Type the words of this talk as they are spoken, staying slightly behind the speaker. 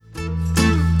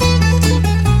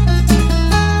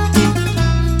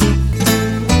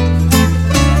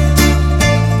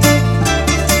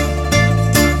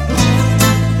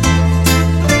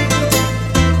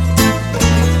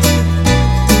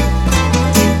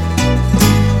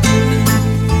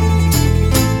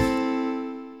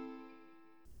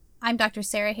I'm Dr.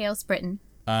 Sarah Hales-Britton.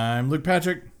 I'm Luke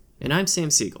Patrick. And I'm Sam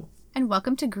Siegel. And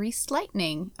welcome to Greased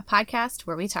Lightning, a podcast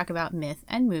where we talk about myth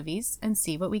and movies and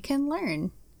see what we can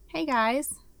learn. Hey,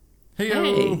 guys.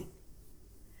 Hey.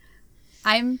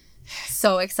 I'm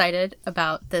so excited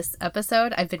about this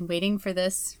episode. I've been waiting for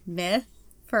this myth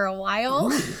for a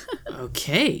while.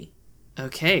 Okay,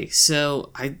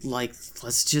 so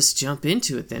let's just jump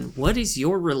into it then. What is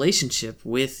your relationship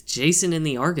with Jason and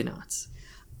the Argonauts?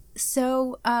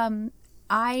 So,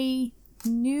 I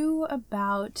knew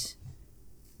about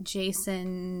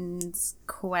Jason's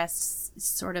quests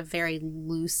sort of very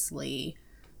loosely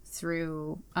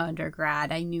through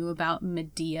undergrad. I knew about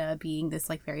Medea being this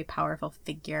very powerful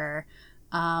figure,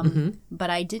 but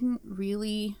I didn't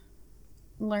really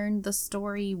learn the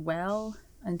story well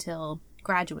until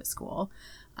graduate school.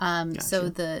 Gotcha.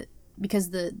 So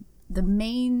because the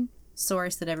main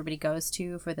source that everybody goes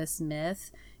to for this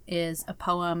myth is a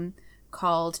poem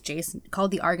called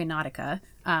the Argonautica,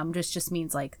 which just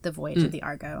means the voyage of the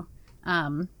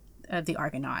of the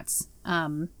Argonauts,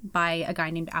 by a guy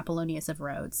named Apollonius of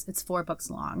Rhodes. It's 4 books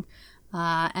long,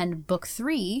 and book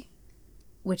 3,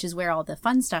 which is where all the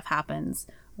fun stuff happens,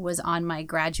 was on my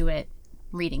graduate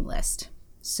reading list.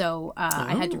 So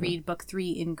I had to read book 3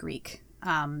 in Greek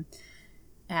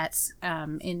at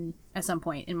some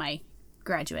point in my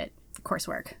graduate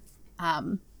coursework,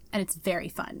 and it's very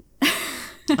fun.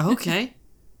 Okay.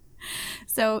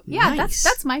 So yeah, nice.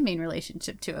 that's my main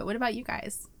relationship to it. What about you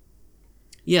guys?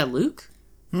 Yeah, Luke?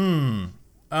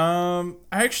 I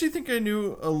actually think I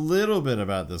knew a little bit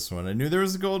about this one. I knew there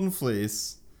was a golden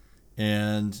fleece,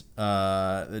 and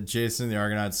that Jason and the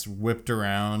Argonauts whipped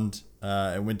around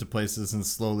and went to places and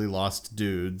slowly lost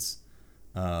dudes.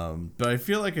 But I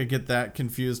feel like I get that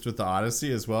confused with the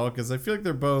Odyssey as well, because I feel like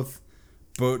they're both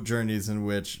boat journeys in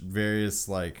which various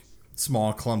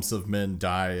small clumps of men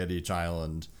die at each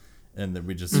island, and that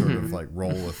we just sort of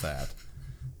roll with that.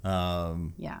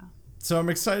 Yeah. So I'm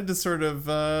excited to sort of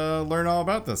learn all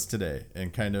about this today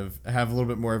and kind of have a little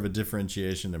bit more of a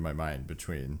differentiation in my mind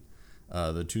between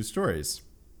the two stories.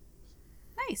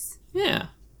 Nice. Yeah,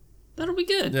 that'll be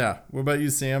good. Yeah. What about you,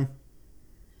 Sam?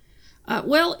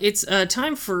 Well, it's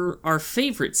time for our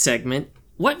favorite segment.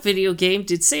 What video game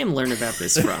did Sam learn about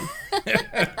this from?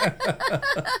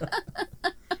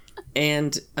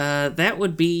 And that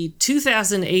would be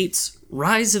 2008's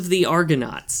Rise of the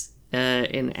Argonauts,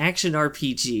 an action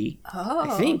RPG. Oh.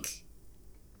 I think.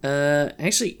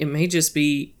 Actually, it may just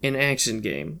be an action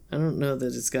game. I don't know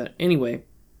that it's got... Anyway.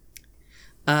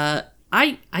 I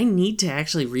need to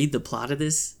actually read the plot of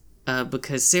this,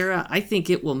 because, Sarah, I think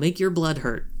it will make your blood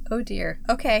hurt. Oh, dear.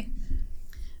 Okay.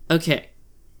 Okay.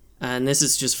 And this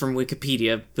is just from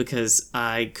Wikipedia, because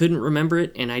I couldn't remember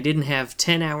it, and I didn't have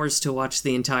 10 hours to watch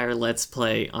the entire Let's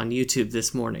Play on YouTube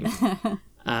this morning.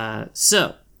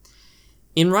 So,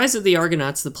 in Rise of the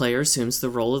Argonauts, the player assumes the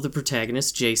role of the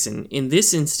protagonist, Jason, in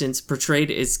this instance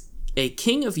portrayed as a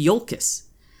king of Iolcus.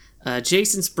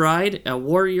 Jason's bride, a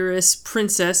warrioress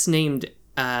princess named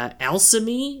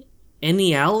Alcime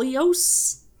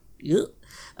Enyalios,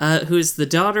 who is the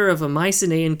daughter of a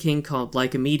Mycenaean king called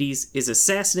Lycomedes, is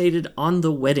assassinated on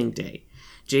the wedding day.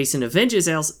 Jason avenges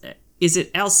Is it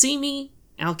Alcime?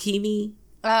 Alchemy?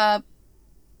 I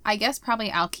guess probably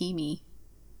alchemy.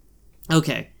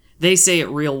 Okay. They say it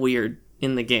real weird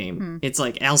in the game. It's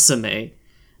like Alcime.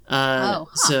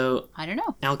 So, I don't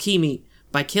know. Alchemy,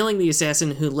 by killing the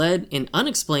assassin who led an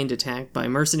unexplained attack by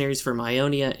mercenaries from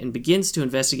Ionia and begins to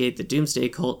investigate the doomsday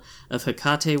cult of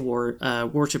Hecate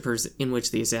worshippers in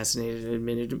which the assassinated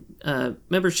admitted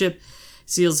membership,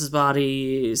 seals her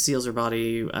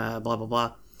body, blah, blah,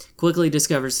 blah. Quickly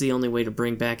discovers the only way to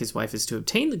bring back his wife is to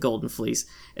obtain the Golden Fleece.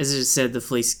 As it is said, the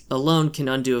fleece alone can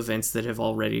undo events that have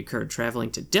already occurred.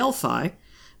 Traveling to Delphi,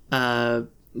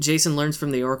 Jason learns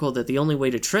from the Oracle that the only way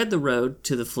to tread the road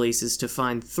to the fleece is to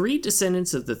find 3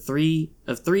 descendants of three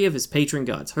of his patron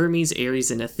gods, Hermes, Ares,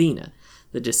 and Athena.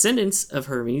 The descendants of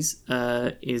Hermes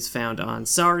is found on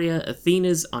Saria,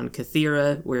 Athena's on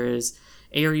Kythera, whereas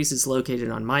Ares is located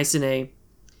on Mycenae.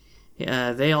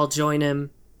 They all join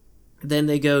him. Then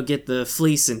they go get the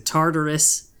fleece in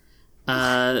Tartarus.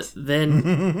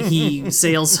 Then he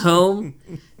sails home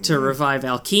to revive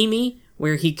Alchemy,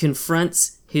 where he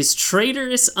confronts his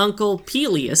traitorous uncle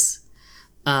Peleus.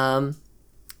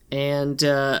 And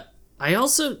I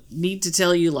also need to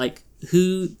tell you,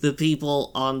 who the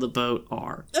people on the boat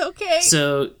are. Okay.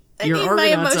 So, your Argonauts my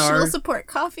emotional support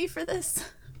coffee for this.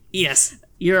 Yes.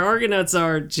 Your Argonauts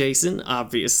are Jason,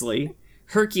 obviously.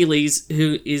 Hercules,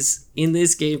 who is, in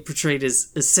this game, portrayed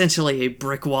as essentially a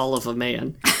brick wall of a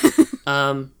man.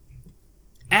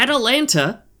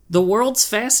 Atalanta, the world's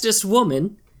fastest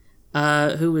woman.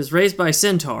 who was raised by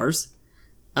centaurs,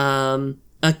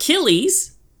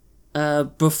 Achilles,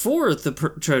 before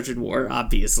the Trojan War,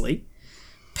 obviously,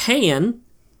 Pan,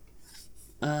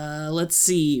 let's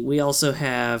see, we also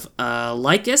have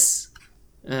Lycus,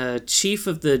 chief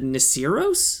of the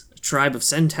Nisiros, a tribe of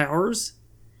centaurs.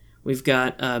 We've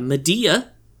got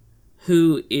Medea,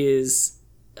 who is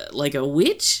like a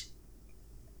witch,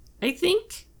 I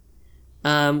think.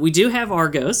 We do have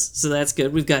Argos, so that's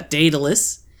good. We've got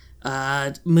Daedalus.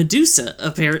 Medusa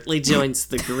apparently joins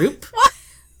the group.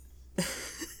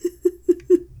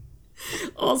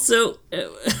 Also,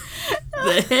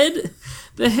 the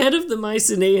head of the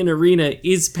Mycenaean arena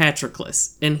is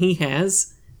Patroclus, and he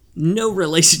has no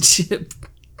relationship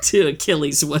to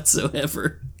Achilles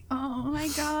whatsoever. Oh my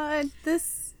god,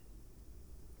 this...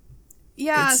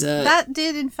 Yeah, It's, that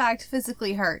did in fact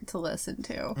physically hurt to listen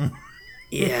to.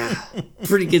 Yeah,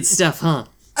 pretty good stuff, huh?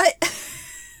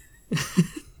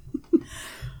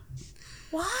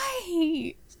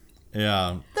 Why?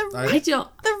 Yeah. I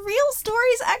don't... The real story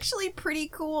is actually pretty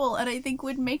cool, and I think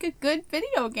would make a good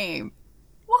video game.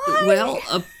 Why?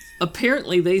 Well,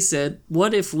 apparently they said,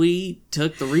 what if we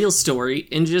took the real story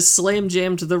and just slam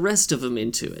jammed the rest of them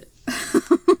into it?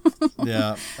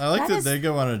 Yeah, I like that they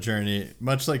go on a journey,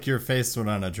 much like your face went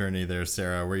on a journey there,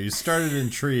 Sarah, where you started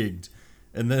intrigued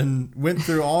and then went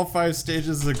through all 5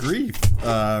 stages of grief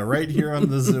right here on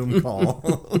the Zoom call.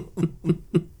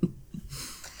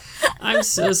 I'm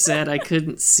so sad I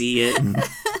couldn't see it,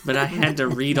 but I had to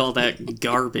read all that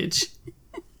garbage.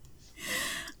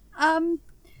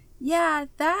 Yeah,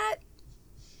 that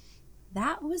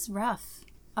was rough.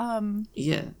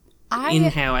 Yeah. In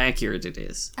how accurate it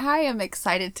is. I am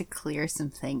excited to clear some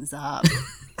things up.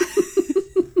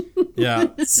 Yeah.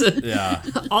 So, Yeah.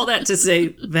 all that to say,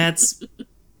 that's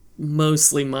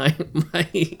mostly my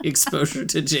exposure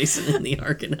to Jason and the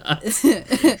Argonauts.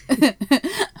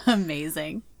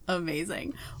 Amazing.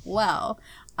 Well,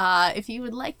 if you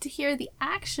would like to hear the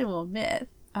actual myth,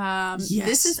 Yes.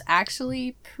 this is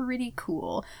actually pretty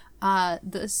cool.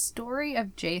 The story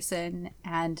of Jason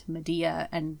and Medea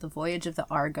and the voyage of the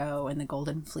Argo and the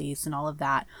Golden Fleece and all of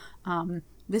that.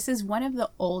 This is one of the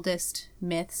oldest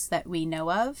myths that we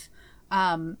know of.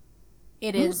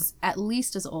 It is at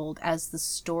least as old as the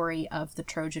story of the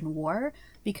Trojan War,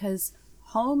 because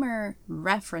Homer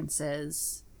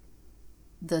references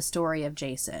the story of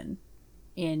Jason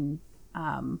in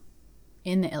the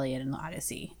Iliad and the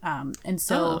Odyssey. And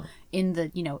so in the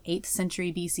 8th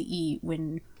century BCE,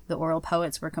 when the oral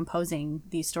poets were composing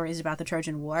these stories about the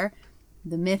Trojan War,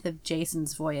 the myth of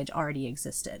Jason's voyage already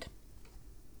existed.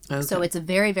 Okay. So it's a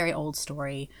very, very old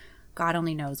story. God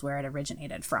only knows where it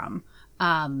originated from.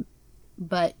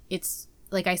 But it's,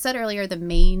 like I said earlier, the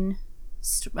main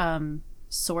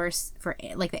source for,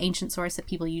 like, the ancient source that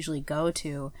people usually go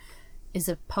to is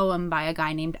a poem by a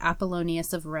guy named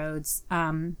Apollonius of Rhodes.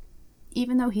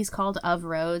 Even though he's called of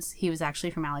Rhodes, he was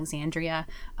actually from Alexandria.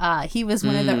 He was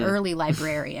one of the early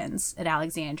librarians at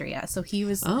Alexandria. So he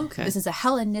was, This is a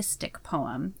Hellenistic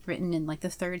poem written in like the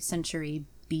 3rd century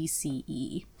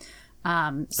BCE.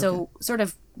 Sort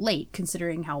of late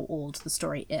considering how old the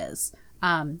story is.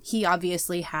 He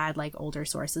obviously had like older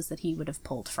sources that he would have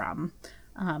pulled from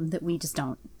that we just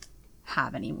don't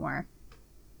have anymore.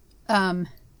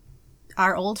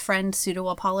 Our old friend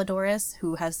Pseudo-Apollodorus,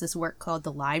 who has this work called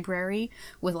The Library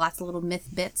with lots of little myth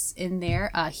bits in there,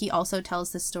 he also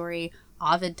tells this story.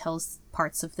 Ovid tells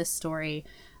parts of this story.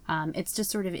 It's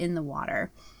just sort of in the water.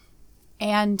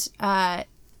 And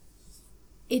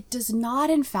it does not,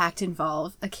 in fact,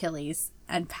 involve Achilles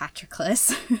and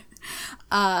Patroclus.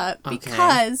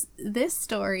 Because this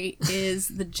story is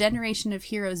the generation of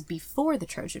heroes before the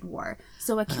Trojan War.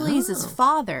 So Achilles'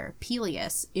 father,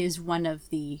 Peleus, is one of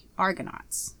the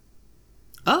Argonauts.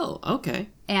 Oh, okay.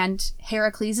 And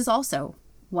Heracles is also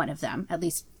one of them, at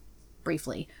least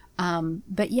briefly.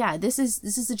 But yeah, this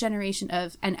is a generation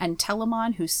of, and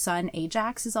Telamon, whose son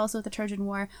Ajax is also at the Trojan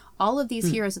War. All of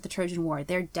these heroes at the Trojan War,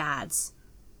 their dads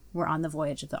were on the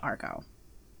voyage of the Argo.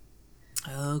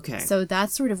 Okay. So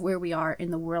that's sort of where we are in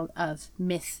the world of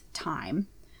myth time.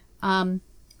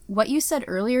 What you said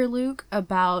earlier, Luke,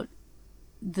 about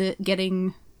the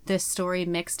getting this story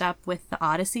mixed up with the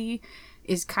Odyssey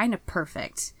is kind of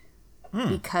perfect.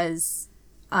 Because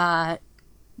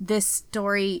this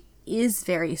story is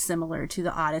very similar to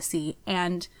the Odyssey,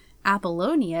 and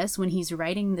Apollonius, when he's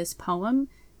writing this poem,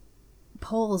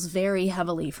 pulls very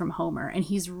heavily from Homer, and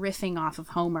he's riffing off of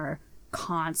Homer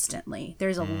constantly.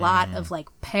 There's a lot of like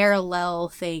parallel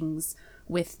things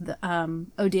with the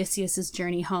Odysseus's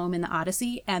journey home in the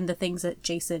Odyssey and the things that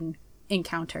Jason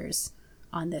encounters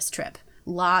on this trip.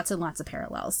 Lots and lots of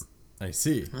parallels. I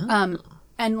see.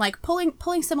 And like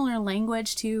pulling similar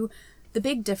language to, the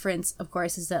big difference, of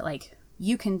course, is that like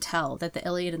you can tell that the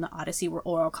Iliad and the Odyssey were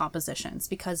oral compositions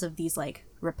because of these like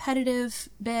repetitive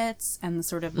bits and the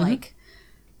sort of like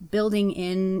building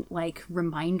in like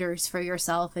reminders for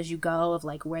yourself as you go of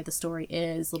like where the story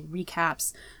is, little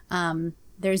recaps.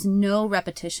 There's no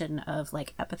repetition of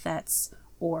like epithets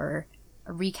or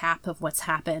a recap of what's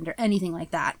happened or anything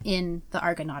like that in the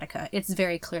Argonautica. It's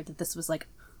very clear that this was like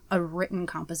a written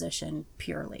composition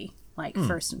purely, like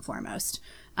first and foremost.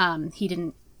 He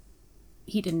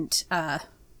didn't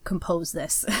compose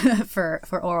this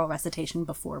for oral recitation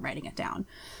before writing it down.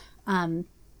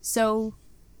 So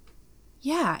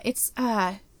yeah, it's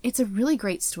a really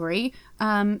great story.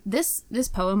 This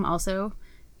poem also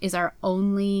is our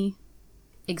only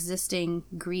existing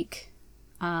Greek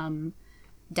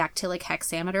dactylic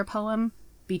hexameter poem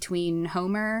between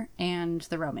Homer and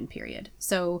the Roman period.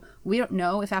 So we don't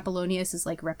know if Apollonius is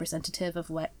like representative of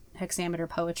what hexameter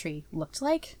poetry looked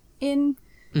like in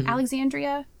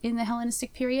Alexandria in the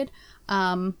Hellenistic period.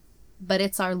 But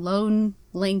it's our lone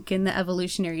link in the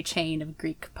evolutionary chain of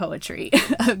Greek poetry,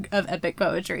 of epic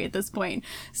poetry at this point.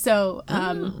 So,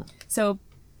 so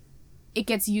it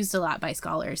gets used a lot by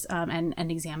scholars,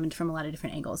 and examined from a lot of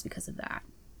different angles because of that.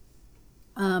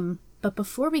 But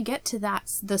before we get to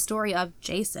that, the story of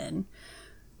Jason,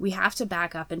 we have to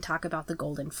back up and talk about the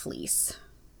Golden Fleece.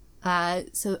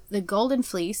 So the Golden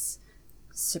Fleece,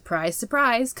 surprise,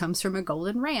 surprise, comes from a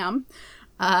golden ram.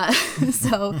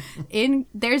 So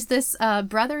there's this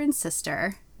brother and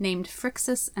sister named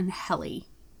Phrixus and Helle,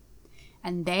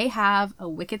 and they have a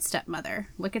wicked stepmother.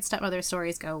 Wicked stepmother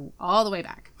stories go all the way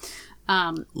back.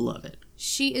 Love it.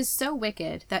 She is so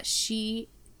wicked that she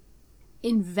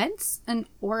invents an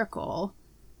oracle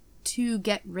to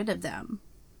get rid of them.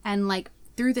 And like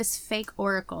through this fake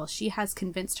oracle, she has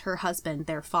convinced her husband,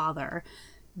 their father,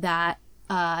 that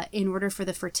in order for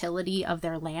the fertility of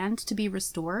their land to be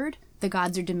restored, the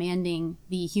gods are demanding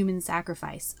the human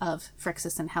sacrifice of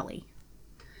Phrixus and Helle.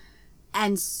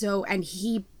 And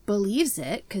he believes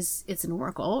it because it's an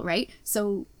oracle, right?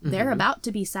 So they're about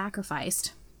to be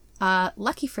sacrificed.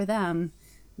 Lucky for them,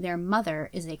 their mother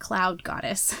is a cloud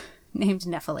goddess named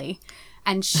Nephele,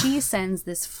 and she sends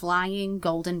this flying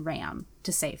golden ram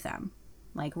to save them,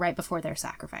 like right before they're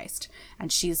sacrificed. And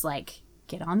she's like,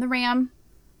 get on the ram,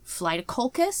 fly to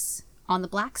Colchis on the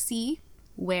Black Sea,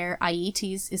 where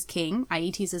Aeetes is king.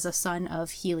 Aeetes is a son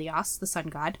of Helios, the sun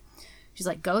god. She's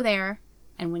like, go there,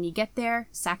 and when you get there,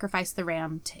 sacrifice the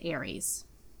ram to Ares,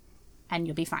 and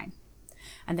you'll be fine.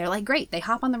 And they're like, great. They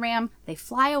hop on the ram, they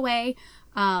fly away.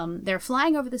 They're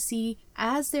flying over the sea.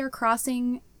 As they're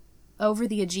crossing over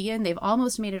the Aegean, they've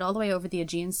almost made it all the way over the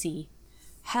Aegean Sea.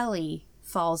 Helle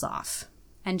falls off,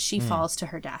 and she falls to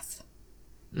her death.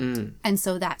 And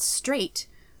so that strait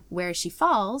where she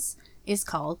falls is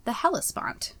called the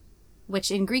Hellespont, which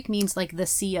in Greek means like the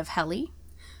Sea of Helle.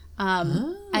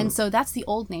 And so that's the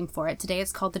old name for it. Today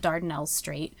it's called the Dardanelles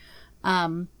Strait.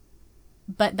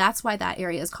 But that's why that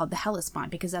area is called the Hellespont,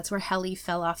 because that's where Helle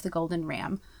fell off the golden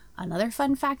ram. Another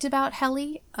fun fact about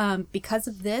Helle, because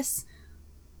of this,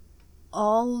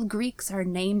 all Greeks are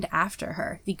named after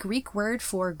her. The Greek word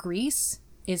for Greece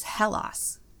is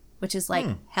Hellas, which is like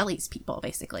Helle's people,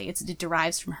 basically. It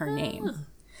derives from her name.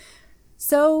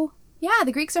 So, yeah,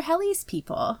 the Greeks are Helle's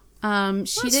people.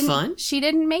 She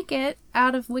didn't make it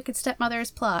out of Wicked Stepmother's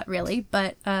plot, really.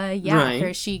 But,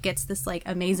 she gets this, like,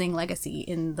 amazing legacy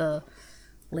in the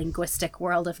linguistic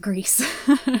world of Greece.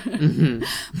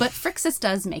 But Phrixus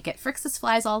does make it. Phrixus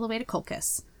flies all the way to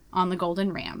Colchis on the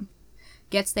golden ram.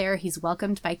 Gets there, he's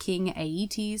welcomed by King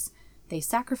Aeetes. They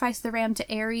sacrifice the ram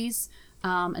to Ares,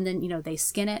 and then, they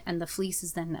skin it, and the fleece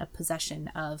is then a possession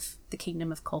of the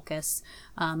kingdom of Colchis.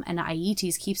 And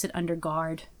Aeetes keeps it under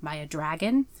guard by a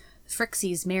dragon.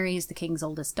 Phrixus marries the king's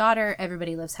oldest daughter.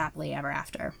 Everybody lives happily ever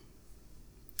after.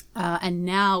 And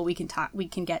now we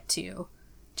can get to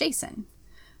Jason.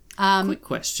 Quick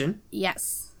question.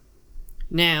 Yes.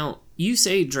 Now, you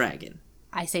say dragon.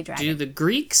 I say dragon. Do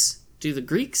the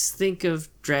Greeks think of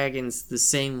dragons the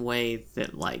same way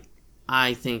that, like,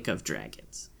 I think of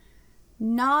dragons?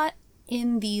 Not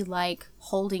in the, like,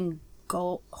 hoarding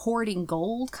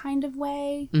gold kind of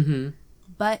way,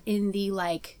 but in the,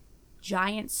 like,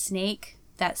 giant snake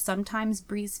that sometimes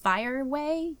breathes fire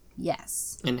way,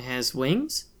 yes. And has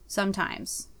wings?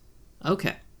 Sometimes.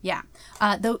 Okay. Yeah.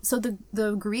 So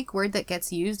the Greek word that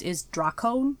gets used is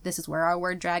drakon. This is where our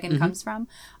word dragon comes from.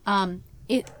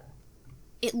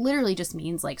 It literally just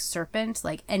means like serpent.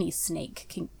 Like any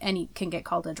snake can get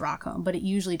called a drakon, but it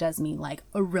usually does mean like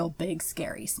a real big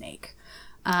scary snake.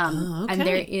 Okay. And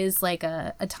there is like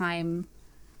a time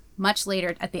much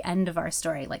later at the end of our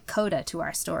story, like coda to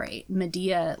our story,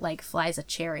 Medea like flies a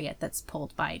chariot that's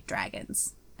pulled by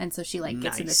dragons. And so she like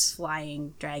gets in this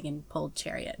flying dragon pulled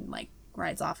chariot and like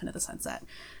rides off into the sunset.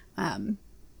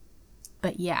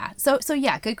 But yeah, so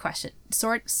yeah, good question.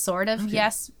 Sort of, okay.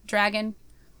 Yes, dragon,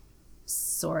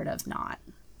 sort of not.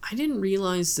 I didn't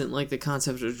realize that like the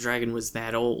concept of a dragon was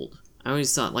that old. I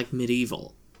always thought like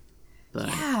medieval. But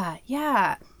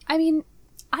yeah. I mean,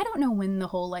 I don't know when the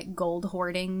whole like gold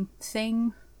hoarding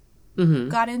thing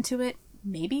got into it.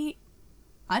 Maybe,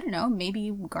 I don't know,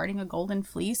 maybe guarding a golden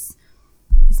fleece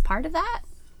is part of that.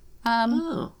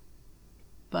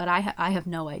 But I have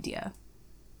no idea.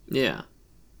 Yeah.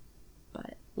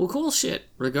 But well, cool shit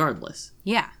regardless.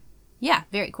 Yeah,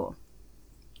 very cool.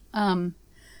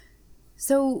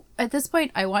 So at this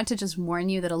point, I want to just warn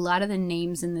you that a lot of the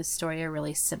names in this story are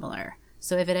really similar.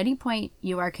 So if at any point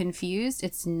you are confused,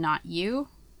 it's not you,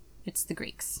 it's the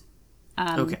Greeks.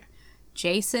 Okay.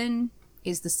 Jason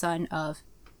is the son of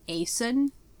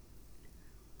Aeson.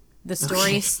 The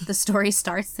story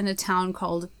starts in a town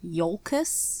called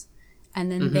Iolcus,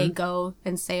 and then they go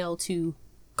and sail to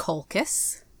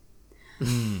Colchis.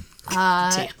 Damn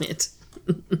it.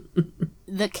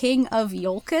 The king of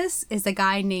Iolcus is a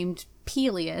guy named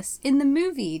Peleus. In the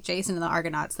movie Jason and the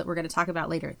Argonauts that we're going to talk about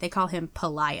later, they call him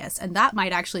Pelias, and that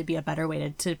might actually be a better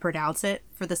way to pronounce it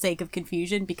for the sake of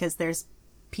confusion, because there's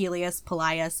Peleus,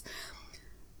 Pelias,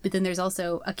 but then there's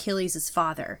also Achilles'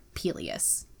 father,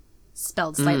 Peleus,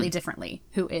 spelled slightly differently,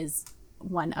 who is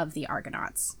one of the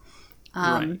Argonauts.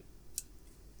 Right.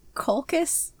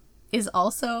 Colchis is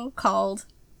also called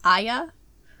Aya,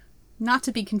 not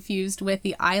to be confused with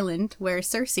the island where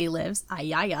Circe lives,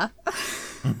 Ayaya.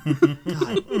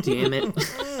 God damn it.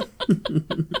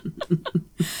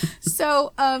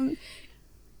 So,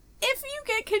 if you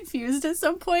get confused at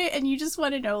some point and you just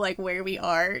want to know, like, where we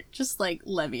are, just, like,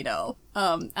 let me know.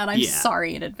 And I'm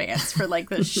sorry in advance for, like,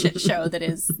 the shit show that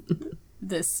is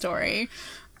this story.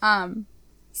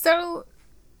 So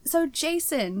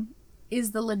Jason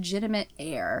is the legitimate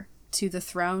heir to the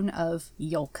throne of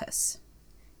Iolcus.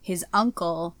 His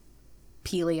uncle,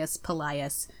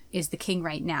 Pelias, is the king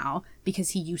right now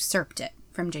because he usurped it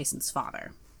from Jason's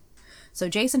father. So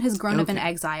Jason has grown up in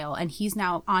exile, and he's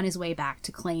now on his way back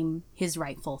to claim his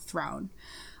rightful throne.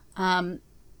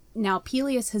 Now,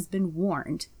 Pelias has been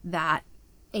warned that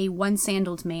a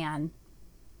one-sandaled man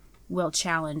will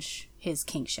challenge his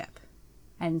kingship,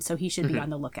 and so he should be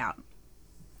on the lookout.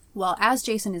 Well, as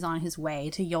Jason is on his way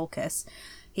to Iolcus,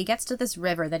 he gets to this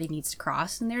river that he needs to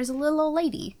cross, and there's a little old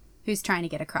lady who's trying to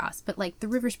get across, but, like, the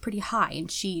river's pretty high, and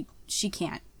she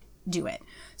can't do it.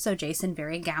 So Jason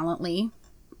very gallantly,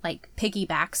 like,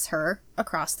 piggybacks her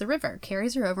across the river,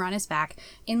 carries her over on his back.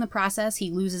 In the process,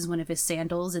 he loses one of his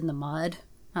sandals in the mud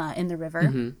in the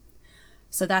river.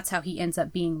 So that's how he ends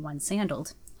up being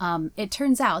one-sandaled. It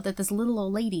turns out that this little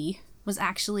old lady was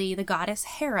actually the goddess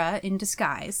Hera in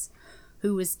disguise,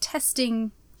 who was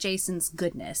testing Jason's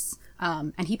goodness.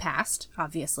 And he passed,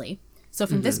 obviously. So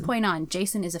from this point on,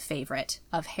 Jason is a favorite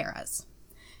of Hera's.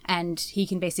 And he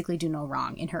can basically do no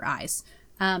wrong in her eyes.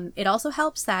 It also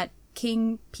helps that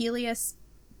King Pelias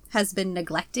has been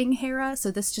neglecting Hera, so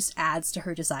this just adds to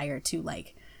her desire to,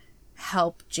 like,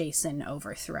 help Jason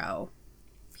overthrow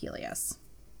Pelias.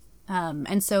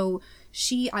 And so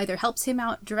she either helps him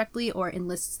out directly or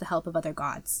enlists the help of other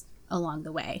gods along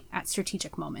the way at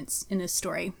strategic moments in this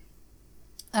story.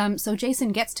 So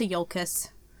Jason gets to Iolcus,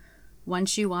 one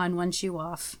shoe on, one shoe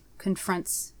off,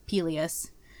 confronts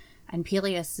Pelias, and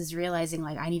Pelias is realizing,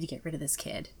 like, I need to get rid of this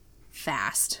kid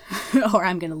fast or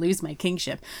I'm going to lose my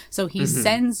kingship. So he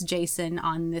sends Jason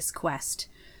on this quest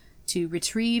to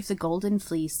retrieve the golden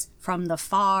fleece from the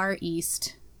far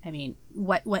east. I mean,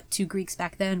 what to Greeks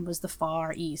back then was the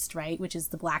far east, right? Which is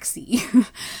the Black Sea,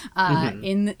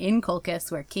 in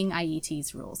Colchis, where King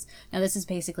Aeetes rules. Now, this is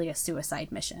basically a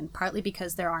suicide mission, partly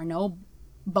because there are no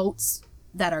boats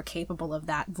that are capable of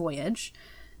that voyage,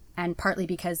 and partly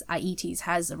because Aeetes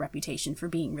has a reputation for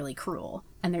being really cruel,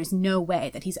 and there's no way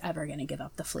that he's ever going to give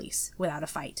up the fleece without a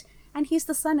fight. And he's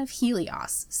the son of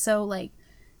Helios, so, like,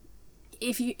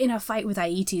 if you're in a fight with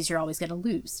Aeetes, you're always going to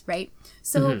lose, right?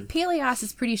 So Pelias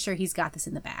is pretty sure he's got this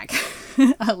in the bag,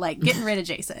 like getting rid of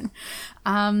Jason.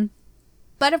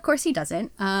 But of course he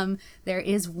doesn't. There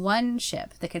is one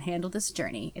ship that can handle this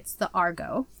journey. It's the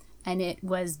Argo, and it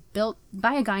was built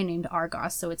by a guy named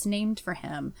Argos, so it's named for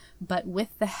him, but with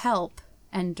the help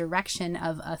and direction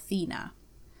of Athena.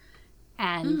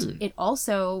 And it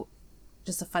also,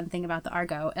 just a fun thing about the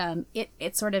Argo,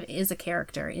 it sort of is a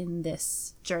character in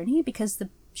this journey because the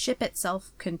ship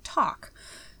itself can talk.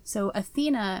 So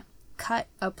Athena cut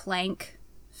a plank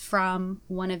from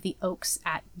one of the oaks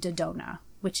at Dodona,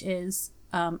 which is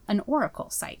an oracle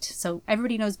site. So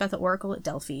everybody knows about the oracle at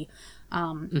Delphi,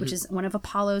 which is one of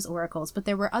Apollo's oracles, but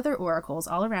there were other oracles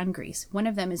all around Greece. One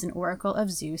of them is an oracle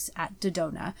of Zeus at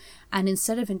Dodona, and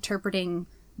instead of interpreting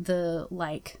the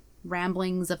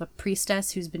ramblings of a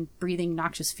priestess who's been breathing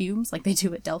noxious fumes like they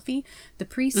do at Delphi, the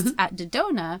priests at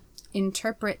Dodona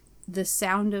interpret the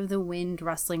sound of the wind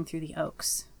rustling through the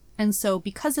oaks. And so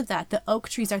because of that, the oak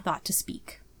trees are thought to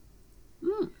speak.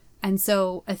 And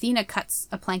so Athena cuts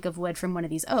a plank of wood from one of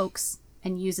these oaks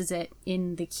and uses it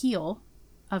in the keel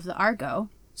of the Argo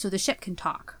so the ship can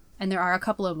talk. And there are a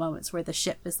couple of moments where the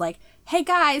ship is like, hey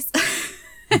guys,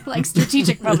 like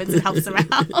strategic moments it helps them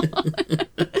out.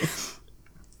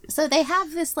 So they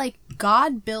have this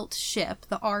god-built ship,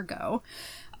 the Argo,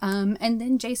 and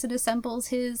then Jason assembles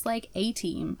his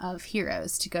A-team of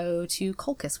heroes to go to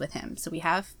Colchis with him. So we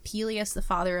have Peleus, the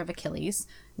father of Achilles,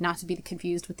 not to be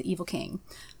confused with the evil king,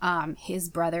 his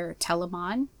brother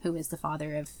Telamon, who is the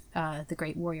father of the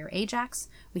great warrior Ajax.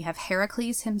 We have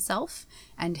Heracles himself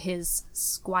and his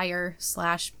squire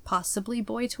 / possibly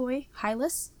boy toy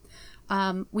Hylas.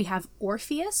 We have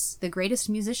Orpheus, the greatest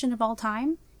musician of all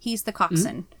time. He's the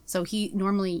coxswain. So he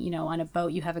normally, on a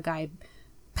boat, you have a guy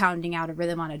pounding out a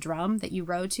rhythm on a drum that you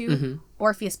row to.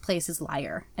 Orpheus plays his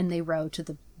lyre, and they row to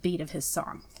the beat of his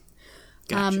song.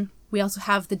 Gotcha. We also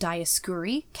have the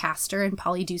Dioscuri, Castor and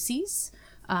Polydeuces,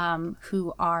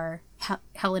 who are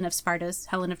Helen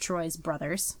of Troy's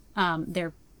brothers.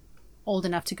 They're old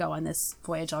enough to go on this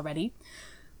voyage already.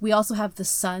 We also have the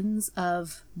sons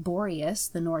of Boreas,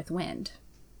 the North Wind.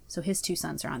 So his two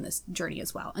sons are on this journey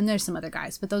as well. And there's some other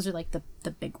guys, but those are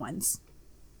the big ones.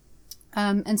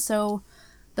 And so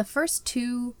the first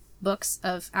two books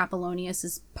of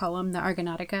Apollonius's poem, the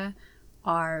Argonautica,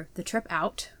 are the trip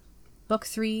out. Book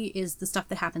 3 is the stuff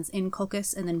that happens in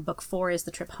Colchis, and then book 4 is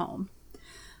the trip home.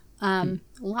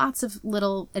 Lots of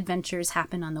little adventures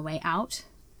happen on the way out.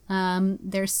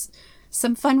 There's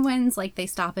some fun ones, like they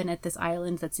stop in at this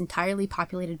island that's entirely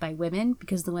populated by women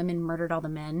because the women murdered all the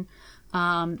men.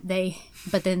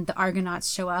 But then the Argonauts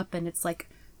show up, and it's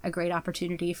a great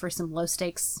opportunity for some low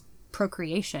stakes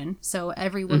procreation. So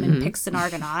every woman picks an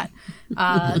Argonaut.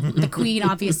 The queen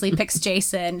obviously picks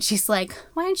Jason. She's like,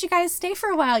 why don't you guys stay for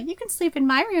a while? You can sleep in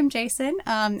my room, Jason.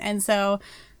 And so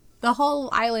the whole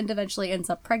island eventually ends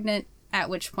up pregnant, at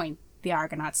which point the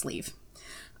Argonauts leave.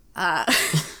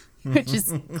 Which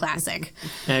is classic.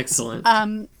 Excellent.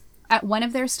 At one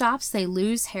of their stops, they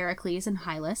lose Heracles and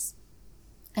Hylas.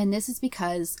 And this is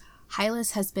because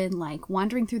Hylas has been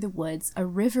wandering through the woods. A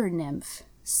river nymph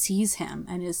sees him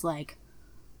and is like,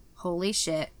 holy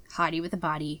shit, hottie with a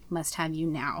body, must have you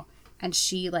now. And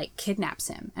she kidnaps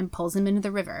him and pulls him into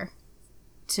the river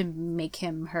to make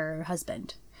him her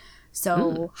husband.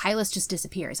 So Hylas just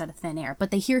disappears out of thin air,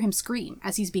 but they hear him scream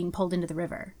as he's being pulled into the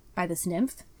river by this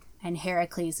nymph. And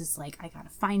Heracles is like, I gotta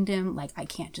find him. I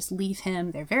can't just leave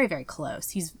him. They're very, very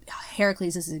close.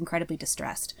 Heracles is incredibly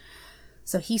distressed.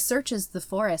 So he searches the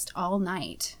forest all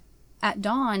night. At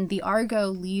dawn, the Argo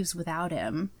leaves without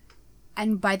him.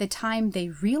 And by the time they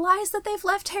realize that they've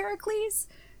left Heracles,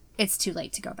 it's too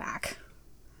late to go back.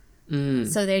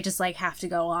 So they just have to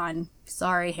go on.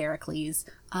 Sorry, Heracles.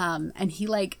 And he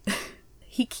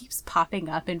he keeps popping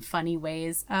up in funny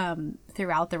ways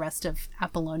throughout the rest of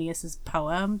Apollonius's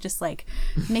poem, just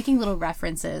making little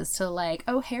references to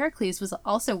oh, Heracles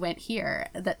went here,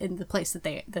 in the place that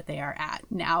they are at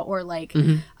now, or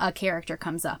a character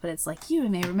comes up and it's you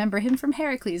may remember him from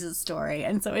Heracles' story.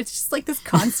 And so it's just this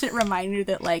constant reminder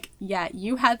that yeah,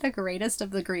 you had the greatest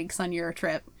of the Greeks on your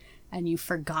trip and you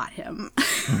forgot him.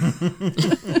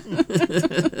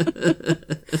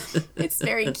 It's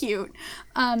very cute.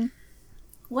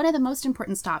 One of the most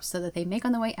important stops that they make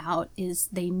on the way out is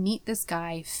they meet this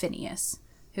guy, Phineas,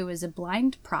 who is a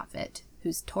blind prophet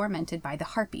who's tormented by the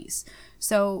Harpies.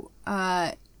 So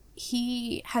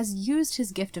he has used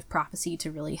his gift of prophecy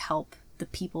to really help the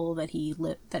people that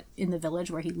in the village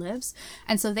where he lives.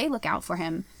 And so they look out for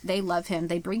him. They love him.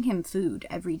 They bring him food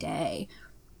every day.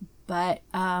 But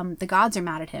the gods are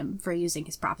mad at him for using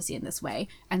his prophecy in this way.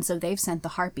 And so they've sent the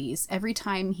Harpies. Every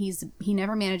time he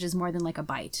never manages more than a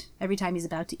bite. Every time he's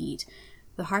about to eat,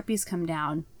 the Harpies come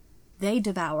down. They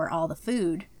devour all the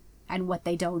food. And what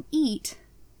they don't eat,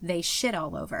 they shit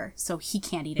all over. So he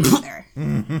can't eat it either.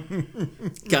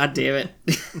 God damn it.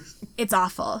 It's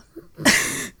awful.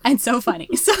 And so funny.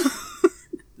 So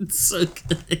It's so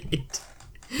good.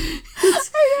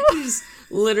 It's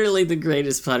literally the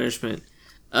greatest punishment.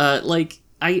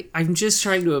 I'm just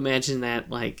trying to imagine that,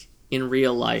 in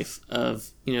real life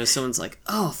of, someone's like,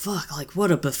 oh, fuck,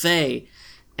 what a buffet.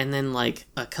 and then like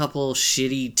a couple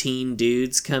shitty teen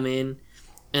dudes come in,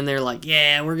 and they're like,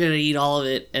 yeah, we're gonna eat all of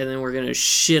it, and then we're gonna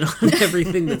shit on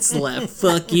everything that's left.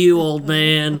 Fuck you, old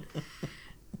man.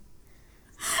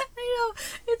 I know,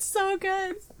 it's so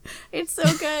good. It's so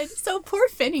good. So poor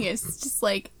Phineas, just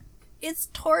like, it's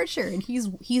torture, and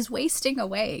he's wasting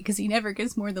away because he never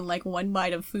gets more than like one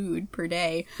bite of food per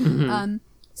day.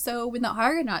 So when the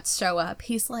Argonauts show up,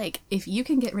 he's like, if you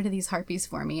can get rid of these harpies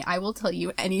for me, I will tell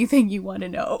you anything you want to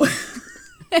know.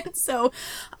 And so,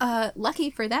 lucky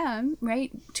for them,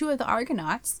 right, 2 of the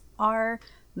Argonauts are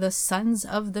the sons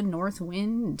of the North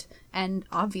Wind. And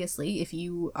obviously, if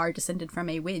you are descended from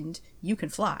a wind, you can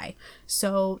fly.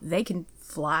 So they can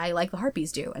fly like the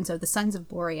harpies do. And so the sons of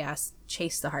Boreas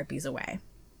chase the harpies away.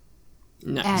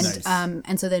 Nice.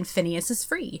 And so then Phineas is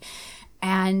free.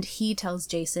 And he tells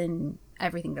Jason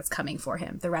everything that's coming for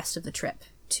him the rest of the trip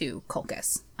to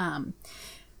Colchis.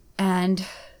 And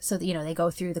so, you know, they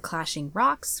go through the clashing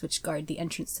rocks, which guard the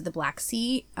entrance to the Black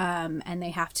Sea. And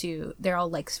they're all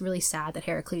like really sad that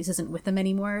Heracles isn't with them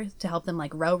anymore to help them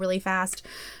like row really fast.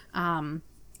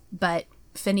 But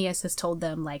Phineas has told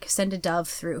them, like, send a dove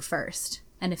through first.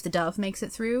 And if the dove makes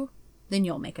it through, then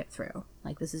you'll make it through.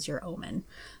 Like, this is your omen.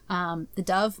 The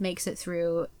dove makes it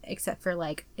through, except for,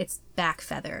 like, its back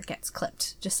feather gets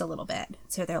clipped just a little bit.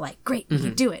 So they're like, great, we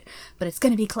can do it, but it's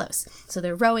going to be close. So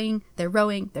they're rowing, they're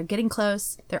getting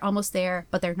close, they're almost there,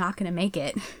 but they're not going to make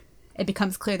it. It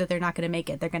becomes clear that they're not going to make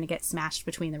it. They're going to get smashed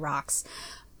between the rocks.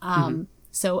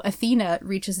 So Athena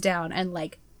reaches down and,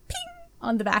 like, ping,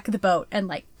 on the back of the boat and,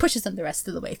 like, pushes them the rest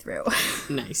of the way through.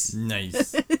 Nice.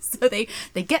 So they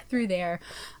get through there.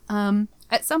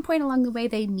 At some point along the way,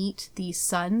 they meet the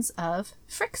sons of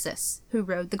Phrixus, who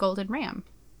rode the golden ram.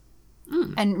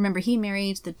 And remember, he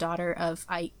married the daughter of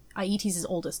Aeetes'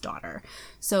 oldest daughter.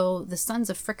 So the sons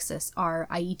of Phrixus are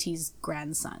Aeetes'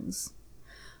 grandsons.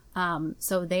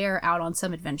 So they are out on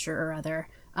some adventure or other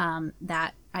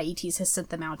that Aeetes has sent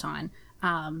them out on.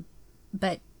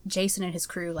 But Jason and his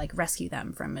crew, like, rescue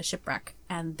them from a shipwreck,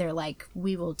 and they're like,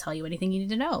 we will tell you anything you need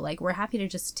to know. Like, we're happy to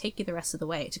just take you the rest of the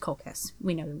way to Colchis.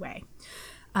 We know the way.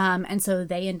 And so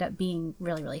they end up being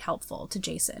really, really helpful to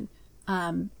Jason.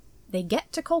 They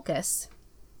get to Colchis.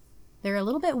 They're a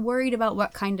little bit worried about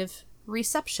what kind of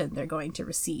reception they're going to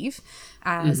receive,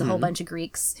 as a whole bunch of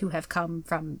Greeks who have come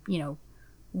from, you know,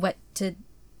 what to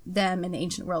them in the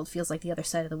ancient world feels like the other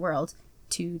side of the world,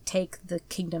 to take the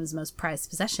kingdom's most prized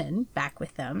possession back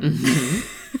with them.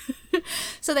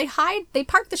 So they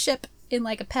park the ship in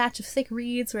like a patch of thick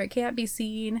reeds where it can't be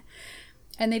seen,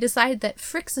 and they decide that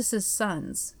Phrixus'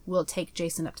 sons will take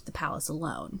Jason up to the palace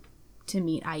alone to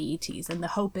meet Aeetes, and the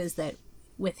hope is that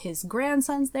with his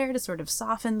grandsons there to sort of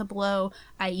soften the blow,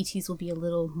 Aeetes will be a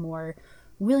little more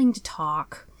willing to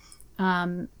talk.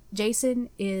 Jason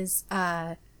is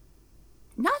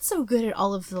not so good at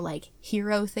all of the, like,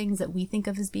 hero things that we think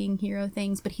of as being hero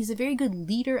things, but he's a very good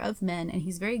leader of men, and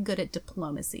he's very good at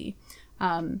diplomacy.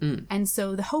 And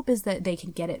so the hope is that they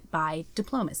can get it by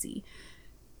diplomacy.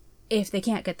 If they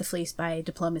can't get the fleece by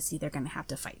diplomacy, they're going to have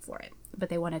to fight for it. But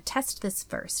they want to test this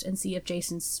first and see if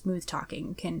Jason's smooth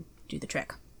talking can do the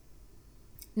trick.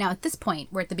 Now, at this point,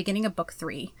 we're at the beginning of book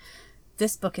 3.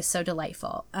 This book is so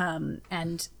delightful.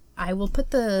 And I will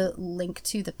put the link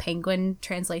to the Penguin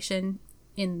translation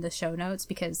in the show notes,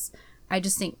 because I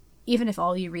just think even if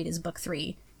all you read is book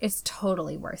 3, it's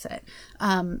totally worth it.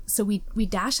 So we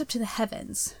dash up to the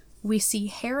heavens. We see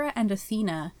Hera and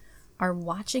Athena are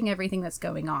watching everything that's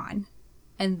going on,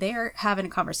 and they're having a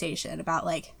conversation about,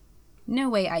 like, no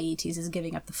way Aeetes is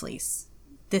giving up the fleece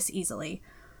this easily.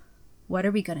 What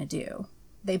are we gonna do?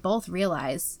 They both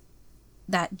realize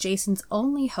that Jason's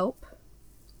only hope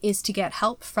is to get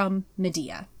help from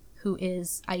Medea, who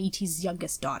is Aeetes'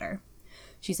 youngest daughter.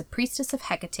 She's a priestess of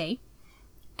Hecate,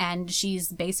 and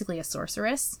she's basically a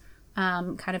sorceress,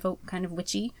 kind of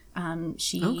witchy.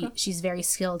 She's very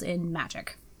skilled in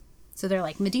magic. So they're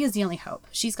like, Medea's the only hope.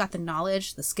 She's got the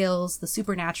knowledge, the skills, the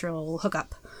supernatural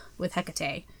hookup with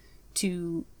Hecate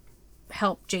to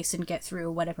help Jason get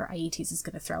through whatever Aeetes is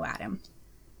going to throw at him,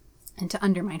 and to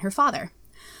undermine her father.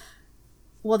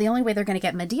 Well, the only way they're going to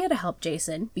get Medea to help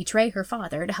Jason betray her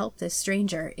father to help this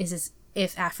stranger is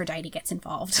if Aphrodite gets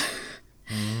involved.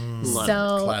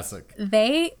 So classic.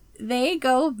 They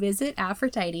go visit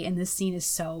Aphrodite, and this scene is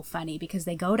so funny because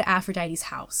they go to Aphrodite's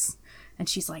house, and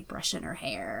she's like brushing her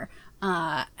hair,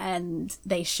 and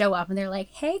they show up and they're like,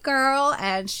 hey girl,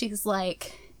 and she's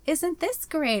like, isn't this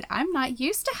great? I'm not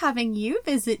used to having you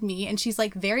visit me. And she's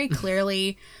like very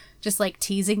clearly just like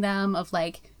teasing them of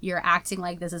like, you're acting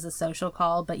like this is a social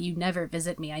call, but you never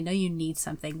visit me. I know you need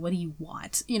something. What do you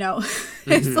want? You know,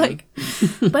 it's like,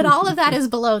 but all of that is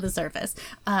below the surface.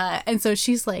 And so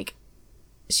she's like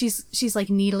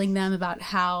needling them about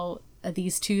how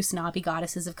these two snobby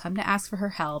goddesses have come to ask for her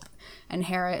help. And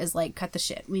Hera is like, cut the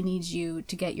shit. We need you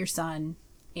to get your son,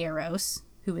 Eros,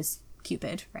 who is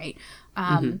Cupid, right?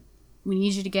 We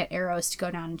need you to get Eros to go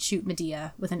down and shoot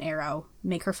Medea with an arrow,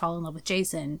 make her fall in love with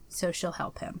Jason, so she'll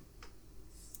help him.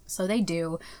 So they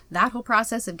do. That whole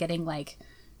process of getting, like,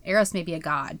 Eros may be a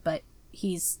god, but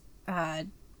he's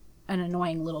an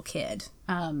annoying little kid,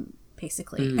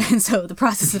 basically. And so the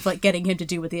process of, like, getting him to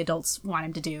do what the adults want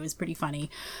him to do is pretty funny.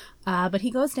 But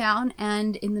he goes down,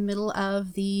 and in the middle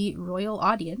of the royal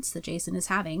audience that Jason is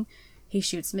having, he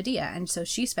shoots Medea. And so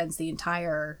she spends the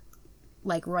entire,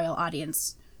 like, royal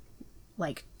audience,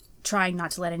 like, trying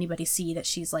not to let anybody see that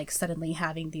she's, like, suddenly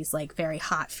having these, like, very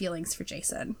hot feelings for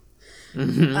Jason,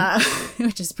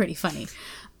 which is pretty funny.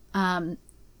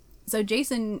 So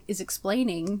Jason is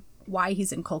explaining why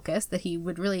he's in Colchis, that it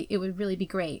would really be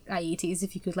great, Aeetes,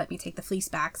 if you could let me take the fleece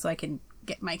back so I can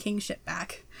get my kingship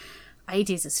back.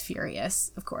 Aeetes is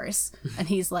furious, of course, and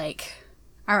he's like,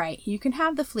 all right, you can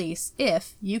have the fleece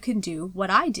if you can do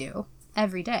what I do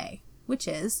every day, which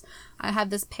is I have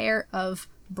this pair of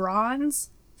bronze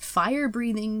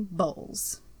fire-breathing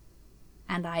bulls,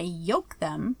 and I yoke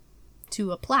them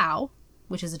to a plow,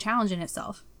 which is a challenge in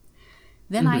itself.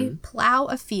 Then I plow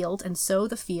a field and sow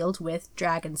the field with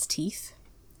dragon's teeth.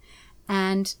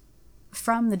 And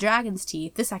from the dragon's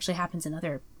teeth, this actually happens in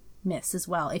other myths as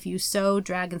well. If you sow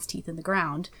dragon's teeth in the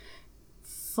ground,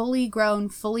 fully grown,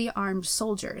 fully armed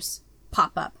soldiers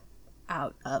pop up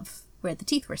out of where the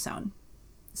teeth were sown.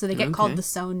 So they get called the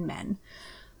sown men.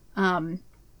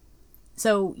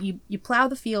 So you plow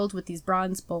the field with these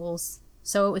bronze bulls,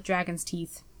 sow it with dragon's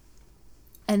teeth,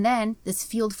 and then this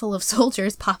field full of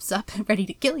soldiers pops up ready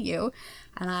to kill you.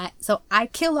 And so I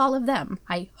kill all of them.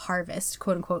 I harvest,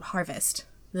 quote unquote, harvest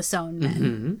the sown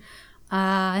men.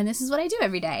 And this is what I do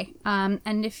every day.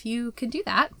 And if you can do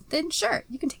that, then sure,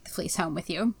 you can take the fleece home with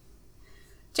you.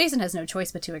 Jason has no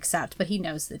choice but to accept, but he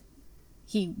knows that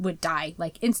he would die,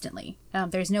 like, instantly.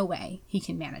 There's no way he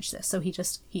can manage this. So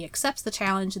he accepts the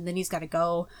challenge, and then he's got to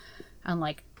go and,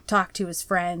 like, talk to his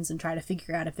friends and try to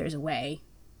figure out if there's a way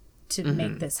to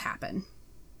make this happen.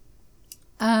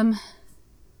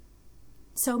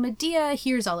 So Medea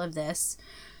hears all of this.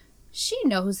 She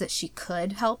knows that she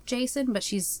could help Jason, but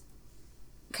she's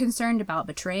concerned about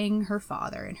betraying her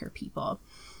father and her people.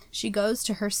 She goes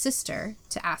to her sister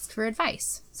to ask for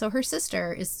advice. So her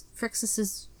sister is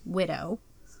Phrixus's widow.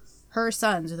 Her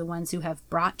sons are the ones who have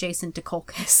brought Jason to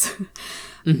Colchis.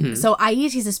 So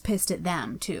Aeetes is pissed at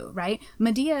them too, right?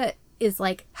 Medea is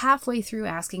like halfway through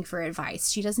asking for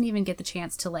advice. She doesn't even get the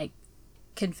chance to like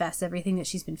confess everything that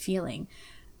she's been feeling.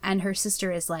 And her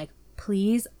sister is like,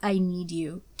 please, I need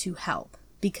you to help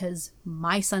because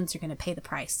my sons are going to pay the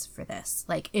price for this.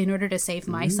 Like, in order to save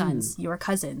my sons, your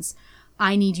cousins,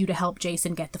 I need you to help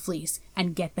Jason get the fleece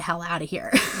and get the hell out of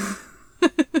here.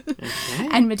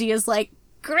 And Medea's like,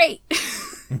 great.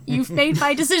 You've made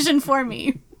my decision for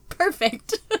me.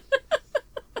 Perfect.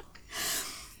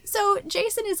 So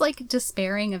Jason is like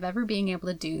despairing of ever being able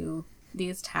to do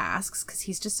these tasks because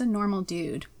he's just a normal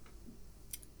dude.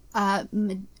 But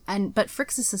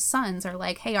Phrixus's sons are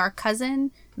like, hey, our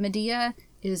cousin Medea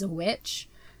is a witch.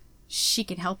 She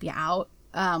can help you out.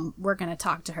 We're going to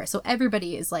talk to her. So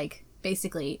everybody is like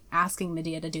basically asking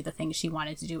Medea to do the thing she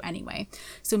wanted to do anyway.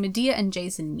 So Medea and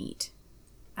Jason meet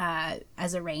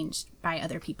as arranged by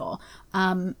other people.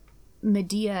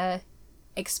 Medea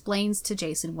explains to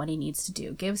Jason what he needs to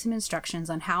do, gives him instructions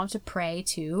on how to pray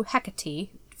to Hecate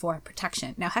for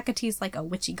protection. Now, Hecate is like a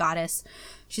witchy goddess.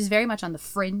 She's very much on the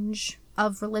fringe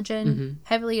of religion,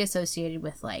 heavily associated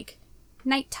with like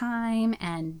nighttime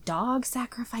and dog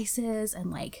sacrifices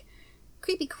and like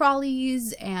creepy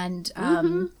crawlies and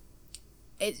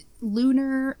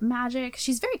lunar magic.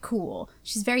 She's very cool.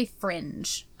 She's very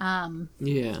fringe. And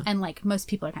like most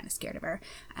people are kind of scared of her.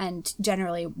 And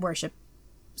generally worship,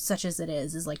 such as it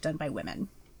is like done by women.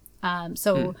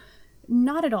 So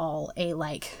not at all a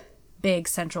like big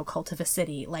central cult of a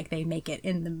city like they make it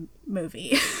in the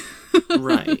movie.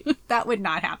 Right. That would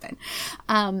not happen.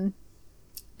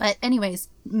 But anyways,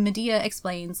 Medea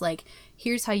explains like,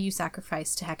 here's how you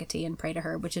sacrifice to Hecate and pray to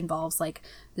her, which involves like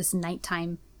this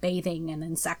nighttime bathing and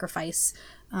then sacrifice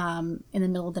in the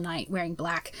middle of the night wearing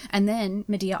black. And then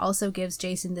Medea also gives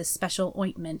Jason this special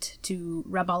ointment to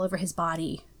rub all over his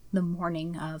body the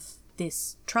morning of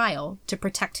this trial to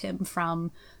protect him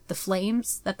from the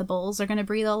flames that the bulls are going to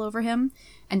breathe all over him,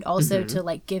 and also to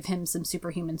like give him some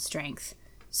superhuman strength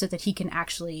so that he can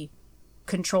actually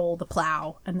control the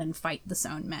plow and then fight the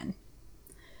Sown men.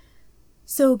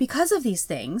 So because of these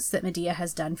things that Medea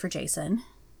has done for Jason,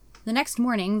 the next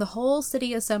morning the whole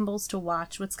city assembles to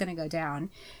watch what's going to go down.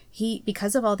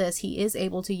 Because of all this, he is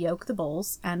able to yoke the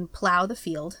bulls and plow the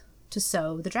field to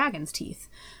sow the dragon's teeth.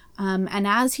 And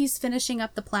as he's finishing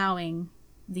up the plowing,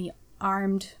 the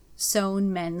armed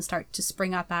Sown men start to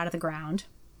spring up out of the ground.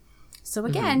 So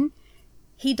again,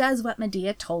 he does what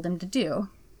Medea told him to do,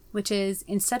 which is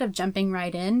instead of jumping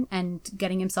right in and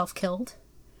getting himself killed,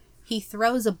 he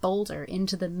throws a boulder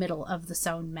into the middle of the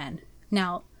Sown men.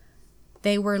 Now,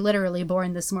 they were literally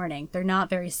born this morning. They're not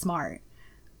very smart.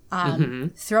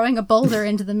 Throwing a boulder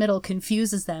into the middle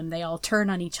confuses them. They all turn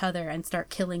on each other and start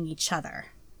killing each other.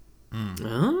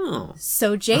 Oh.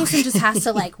 So Jason just has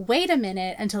to like wait a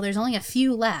minute until there's only a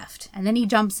few left, and then he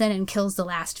jumps in and kills the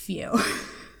last few.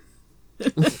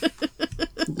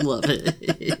 Love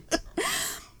it.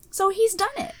 So he's done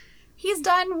it. He's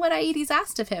done what Aeetes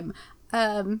asked of him.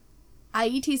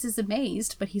 Aeetes is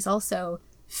amazed, but he's also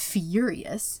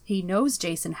furious. He knows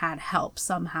Jason had help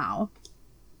somehow.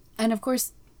 And of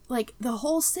course, like, the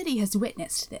whole city has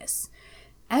witnessed this.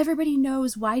 Everybody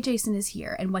knows why Jason is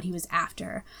here and what he was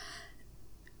after.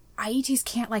 Aeetes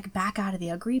can't, like, back out of the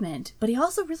agreement, but he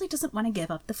also really doesn't want to give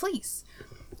up the fleece.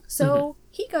 So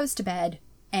he goes to bed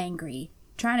angry,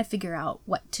 trying to figure out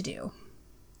what to do.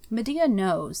 Medea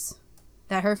knows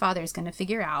that her father is going to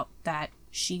figure out that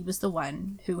she was the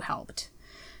one who helped,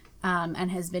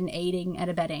 and has been aiding and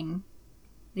abetting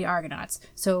the Argonauts.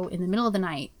 So in the middle of the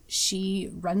night, she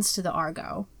runs to the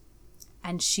Argo,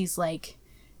 and she's like,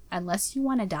 unless you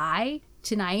want to die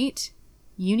tonight,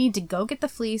 you need to go get the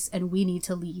fleece, and we need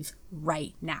to leave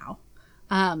right now.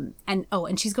 And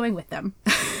she's going with them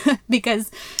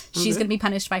because she's going to be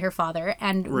punished by her father.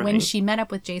 And when she met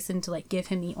up with Jason to like give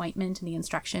him the ointment and the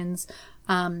instructions,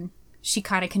 she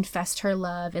kind of confessed her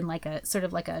love in like a sort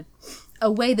of like a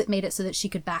way that made it so that she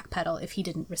could backpedal if he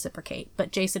didn't reciprocate.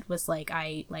 But Jason was like,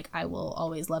 I will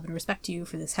always love and respect you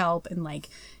for this help. And like,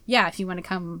 yeah, if you want to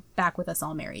come back with us,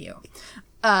 I'll marry you.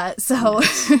 So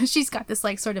she's got this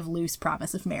like sort of loose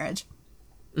promise of marriage.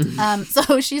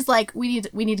 So she's like, we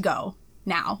need to go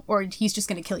now, or he's just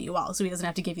going to kill you all, so he doesn't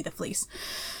have to give you the fleece.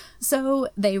 So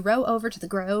they row over to the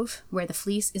grove where the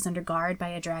fleece is under guard by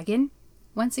a dragon.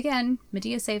 Once again,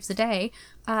 Medea saves the day.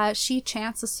 She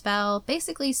chants a spell,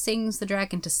 basically sings the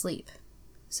dragon to sleep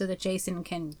so that Jason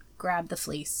can grab the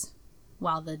fleece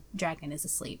while the dragon is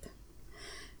asleep.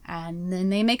 And then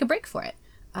they make a break for it,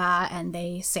 and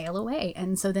they sail away.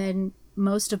 And so then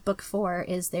most of book 4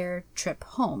 is their trip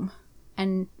home.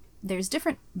 And there's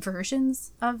different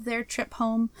versions of their trip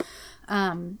home.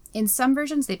 In some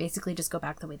versions, they basically just go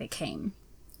back the way they came.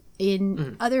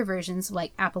 In other versions,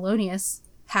 like Apollonius,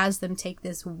 has them take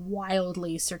this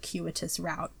wildly circuitous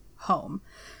route home.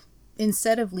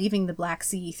 Instead of leaving the Black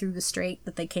Sea through the strait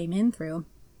that they came in through,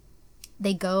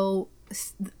 they go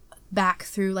back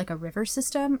through like a river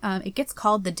system. It gets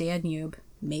called the Danube.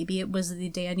 Maybe it was the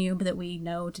Danube that we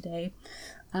know today.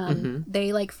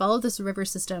 They like follow this river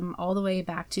system all the way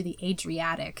back to the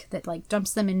Adriatic that like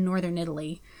dumps them in northern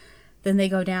Italy. Then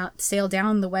they sail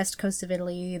down the west coast of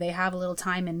Italy. They have a little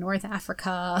time in North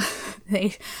Africa.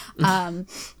 They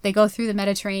go through the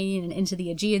Mediterranean and into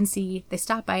the Aegean Sea. They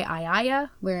stop by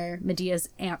Aiaia, where Medea's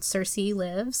aunt Circe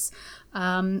lives.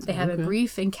 They have a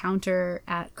brief encounter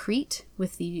at Crete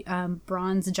with the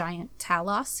bronze giant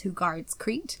Talos, who guards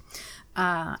Crete.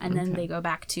 And then they go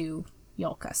back to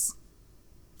Iolcus.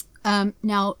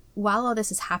 Now, while all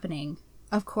this is happening,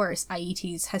 of course,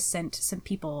 Aeetes has sent some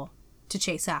people to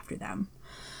chase after them.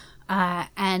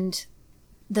 And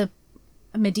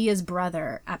Medea's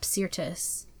brother,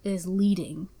 Apsyrtus, is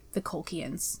leading the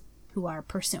Colchians who are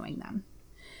pursuing them.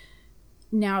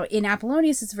 Now, in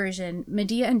Apollonius' version,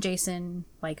 Medea and Jason,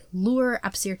 like, lure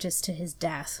Apsyrtus to his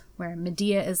death, where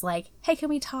Medea is like, hey, can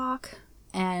we talk?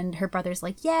 And her brother's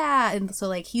like, yeah. And so,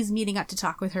 like, he's meeting up to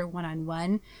talk with her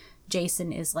one-on-one.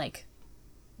 Jason is, like,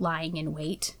 lying in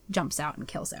wait, jumps out and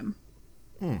kills him.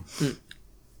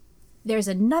 There's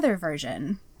another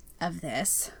version of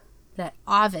this that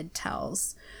Ovid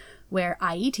tells, where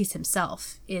Aeetes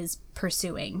himself is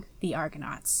pursuing the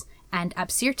Argonauts, and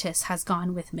Apsyrtus has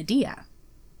gone with Medea.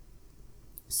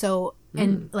 So,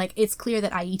 and like, it's clear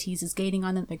that Aeetes is gaining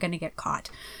on them. They're going to get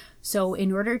caught. So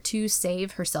in order to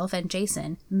save herself and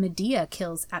Jason, Medea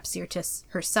kills Apsyrtus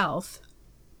herself,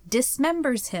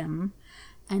 dismembers him,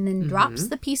 and then drops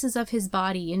the pieces of his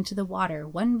body into the water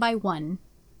one by one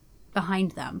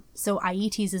behind them. So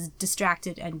Aeetes is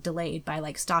distracted and delayed by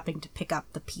like stopping to pick up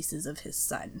the pieces of his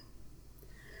son.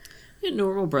 Yeah,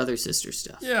 normal brother sister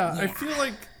stuff. Yeah, I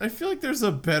feel like there's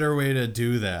a better way to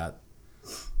do that.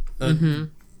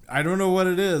 I don't know what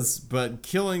it is, but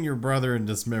killing your brother and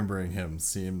dismembering him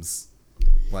seems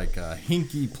like a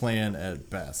hinky plan at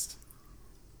best.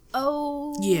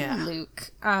 Oh, yeah,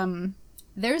 Luke.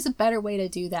 There's a better way to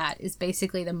do that. Is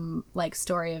basically the like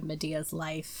story of Medea's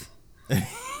life.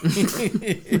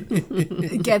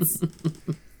 It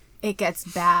gets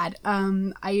bad.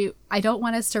 I don't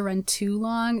want us to run too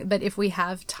long, but if we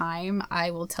have time,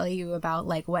 I will tell you about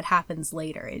like what happens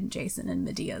later in Jason and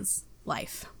Medea's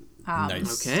life.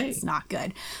 Nice. Okay. It's not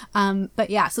good. But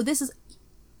yeah, so this is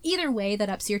either way that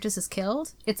Apsyrtus is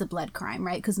killed, it's a blood crime,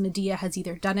 right? Because Medea has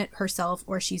either done it herself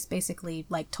or she's basically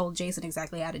like told Jason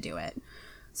exactly how to do it.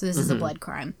 So this is a blood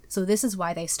crime. So this is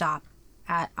why they stop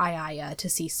at Aiaia to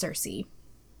see Circe.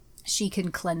 She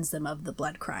can cleanse them of the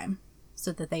blood crime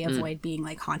so that they avoid being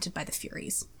like haunted by the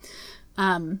Furies.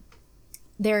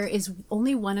 There is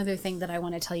only one other thing that I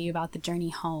want to tell you about the journey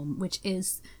home, which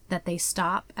is that they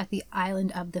stop at the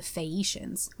island of the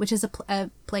Phaeacians, which is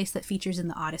a place that features in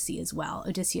the Odyssey as well.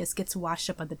 Odysseus gets washed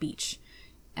up on the beach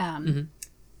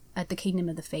at the kingdom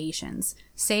of the Phaeacians.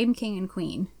 Same king and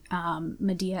queen.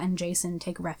 Medea and Jason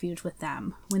take refuge with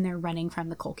them when they're running from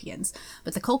the Colchians.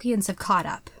 But the Colchians have caught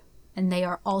up, and they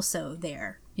are also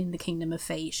there in the kingdom of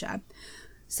Phaeacia.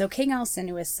 So King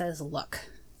Alcinous says, look,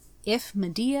 if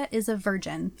Medea is a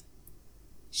virgin,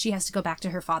 she has to go back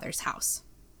to her father's house.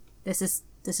 This is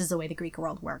the way the Greek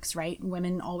world works, right?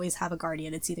 Women always have a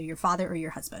guardian. It's either your father or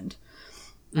your husband,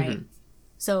 right?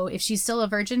 So if she's still a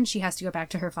virgin, she has to go back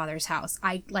to her father's house.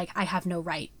 I have no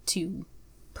right to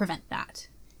prevent that.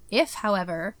 If,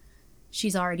 however,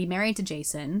 she's already married to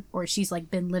Jason, or she's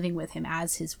like been living with him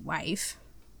as his wife,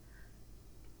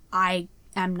 I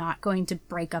am not going to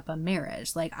break up a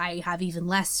marriage. Like, I have even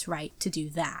less right to do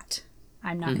that.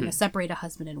 I'm not going to separate a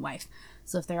husband and wife.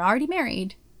 So if they're already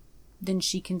married, then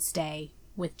she can stay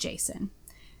with Jason.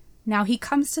 Now, he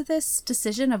comes to this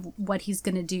decision of what he's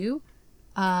going to do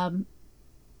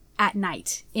at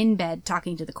night, in bed,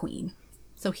 talking to the queen.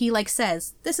 So he like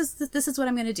says, this is what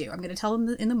I'm going to do. I'm going to tell him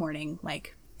in the morning,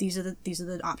 like, these are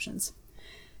the options.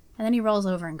 And then he rolls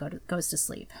over and goes to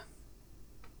sleep.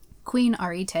 Queen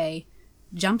Arete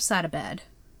jumps out of bed,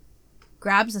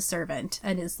 grabs a servant,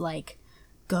 and is like,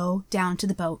 go down to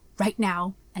the boat right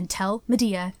now and tell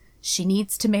Medea she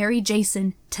needs to marry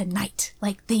Jason tonight.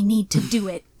 Like, they need to do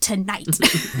it tonight.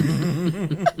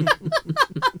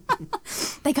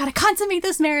 They gotta consummate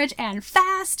this marriage and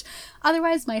fast.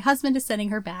 Otherwise, my husband is sending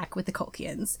her back with the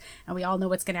Colchians. And we all know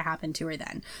what's gonna happen to her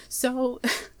then. So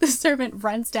the servant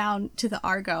runs down to the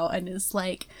Argo and is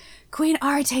like, Queen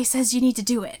Arete says you need to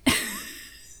do it.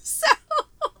 So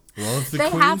well, if the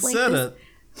queen said it.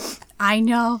 I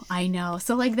know.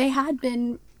 So like they had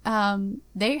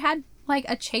like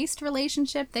a chaste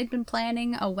relationship. They'd been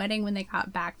planning a wedding when they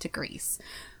got back to Greece.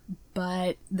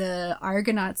 But the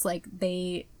Argonauts, like,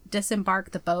 they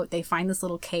disembark the boat, they find this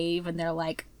little cave, and they're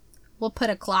like, we'll put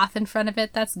a cloth in front of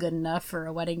it. That's good enough for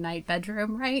a wedding night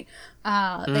bedroom, right?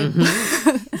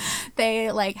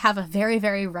 They like have a very,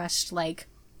 very rushed, like,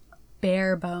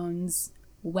 bare bones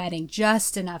wedding,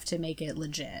 just enough to make it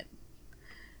legit.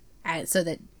 And so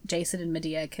that Jason and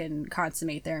Medea can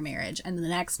consummate their marriage. And the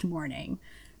next morning,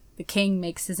 the king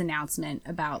makes his announcement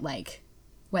about, like,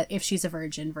 what if she's a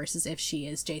virgin versus if she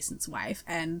is Jason's wife.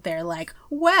 And they're like,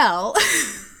 well,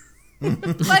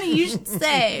 funny you should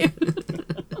say.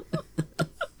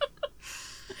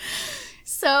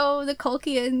 So the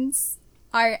Colchians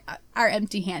are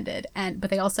empty-handed, but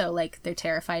they also, like, they're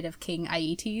terrified of King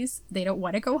Aeetes. They don't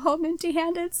want to go home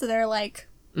empty-handed, so they're like,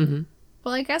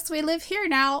 well, I guess we live here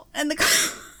now. And the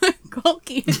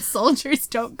Colchian soldiers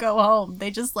don't go home. They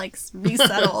just, like,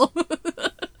 resettle.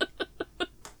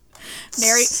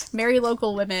 marry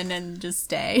local women and just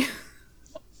stay.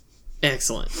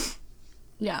 Excellent.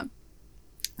 Yeah.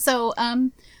 So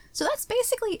that's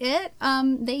basically it.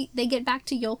 They get back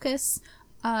to Iolcus.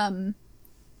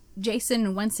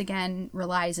 Jason once again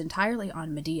relies entirely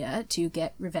on Medea to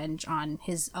get revenge on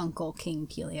his uncle, King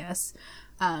Peleus.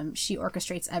 She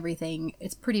orchestrates everything.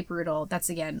 It's pretty brutal. That's,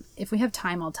 again, if we have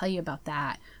time, I'll tell you about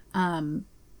that.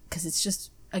 Because it's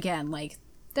just, again, like,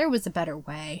 there was a better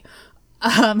way.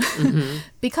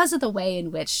 Because of the way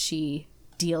in which she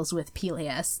deals with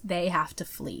Peleus, they have to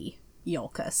flee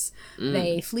Iolcus.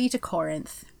 They flee to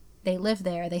Corinth. They live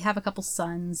there. They have a couple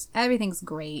sons. Everything's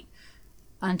great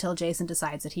until Jason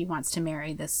decides that he wants to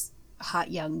marry this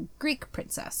hot young Greek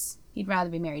princess. He'd rather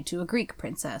be married to a Greek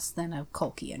princess than a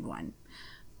Colchian one.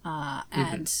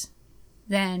 And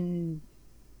then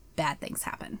bad things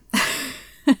happen.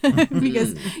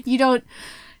 Because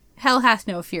hell hath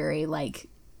no fury like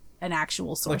an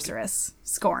actual sorceress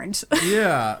scorned.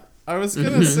 Yeah, I was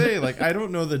gonna say, like, I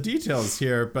don't know the details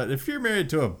here, but if you're married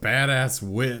to a badass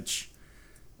witch,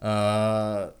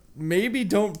 maybe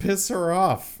don't piss her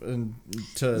off and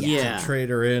to trade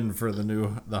her in for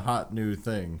the hot new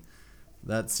thing.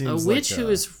 That seems a witch who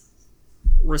is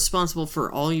responsible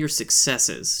for all your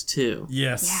successes too.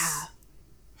 Yes. Yeah.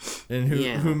 And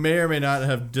who may or may not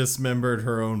have dismembered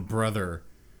her own brother,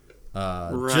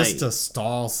 just to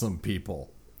stall some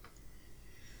people.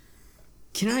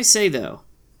 Can I say though,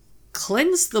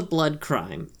 Cleanse the Blood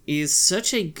Crime is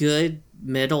such a good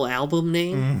metal album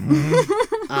name.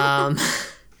 Mm-hmm.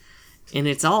 And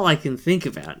it's all I can think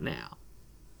about now.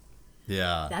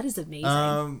 Yeah. That is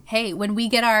amazing. Hey, when we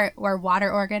get our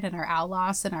water organ and our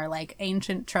outlaws and our like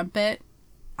ancient trumpet,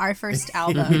 our first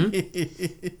album.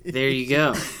 There you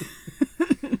go.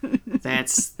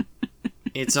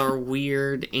 It's our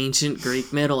weird ancient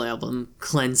Greek metal album,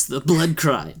 Cleanse the Blood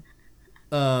Crime.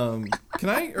 Can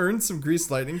I earn some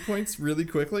Grease Lightning points really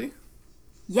quickly?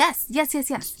 Yes.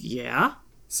 Yeah?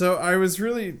 So I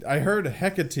heard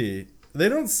Hecate. They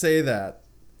don't say that.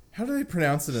 How do they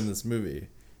pronounce it in this movie?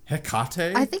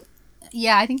 Hecate? I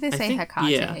think they say Hecate.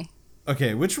 Yeah.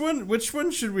 Okay, which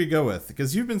one should we go with?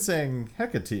 Because you've been saying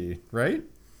Hecate, right?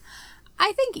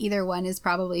 I think either one is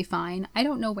probably fine. I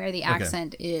don't know where the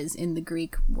accent is in the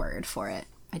Greek word for it.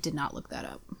 I did not look that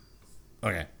up.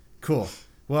 Okay, cool.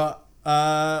 Well,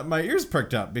 my ears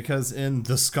perked up because in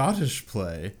the Scottish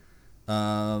play,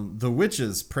 the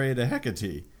witches pray to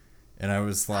Hecate. And I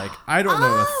was like, I don't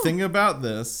know a thing about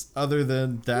this other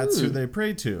than that's who they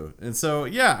pray to. And so,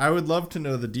 yeah, I would love to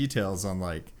know the details on,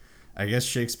 like, I guess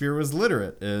Shakespeare was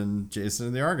literate in Jason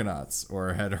and the Argonauts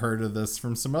or had heard of this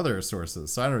from some other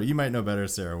sources. So I don't know. You might know better,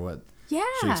 Sarah, what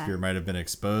Shakespeare might have been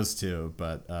exposed to.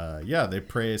 But, yeah, they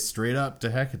pray straight up to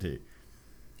Hecate.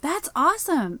 That's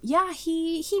awesome. Yeah,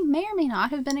 he may or may not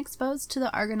have been exposed to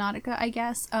the Argonautica, I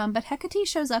guess. But Hecate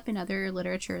shows up in other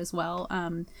literature as well.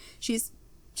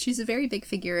 She's a very big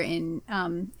figure in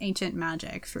ancient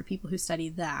magic for people who study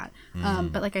that.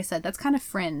 But like I said, that's kind of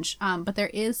fringe. But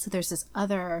there's this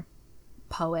other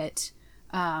poet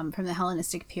from the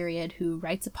Hellenistic period who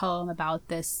writes a poem about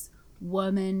this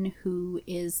woman who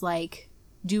is like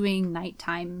doing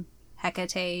nighttime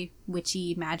Hecate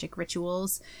witchy magic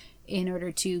rituals in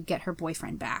order to get her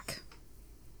boyfriend back.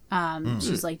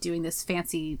 She's like doing this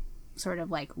fancy sort of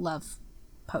like love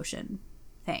potion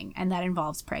thing, and that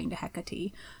involves praying to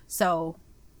Hecate. So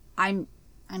I'm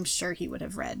sure he would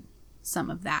have read some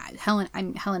of that.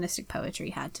 Hellenistic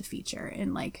poetry had to feature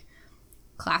in like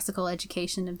classical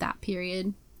education of that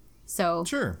period. So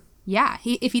sure. Yeah,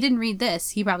 if he didn't read this,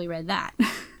 he probably read that.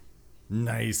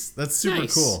 Nice. That's super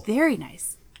cool. Very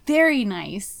nice. Very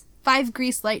nice. 5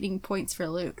 Grease Lightning points for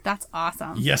Luke. That's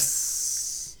awesome.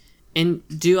 Yes. And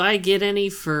do I get any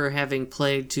for having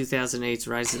played 2008's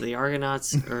Rise of the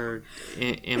Argonauts, or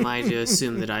am I to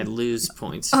assume that I lose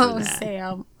points for that?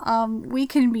 Oh, Sam. We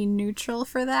can be neutral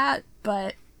for that,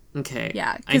 but... Okay.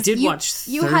 Yeah. I did watch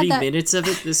 30 minutes of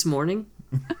it this morning,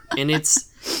 and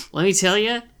let me tell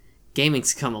you,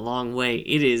 gaming's come a long way.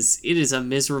 It is a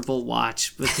miserable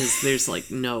watch because there's like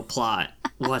no plot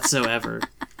whatsoever.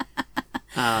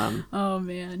 Oh,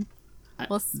 man.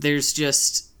 There's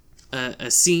just...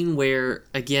 a scene where,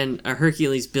 again, a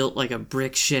Hercules built like a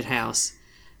brick shithouse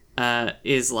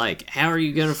is like, how are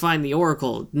you going to find the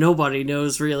Oracle? Nobody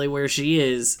knows really where she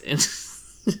is. And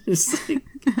it's like,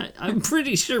 I'm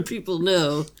pretty sure people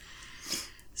know.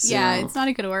 So, yeah, it's not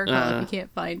a good Oracle if you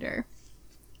can't find her.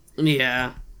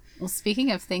 Yeah. Well, speaking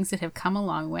of things that have come a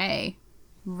long way,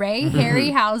 Ray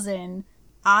Harryhausen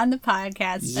on the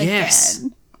podcast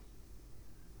again.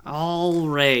 All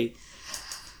Ray.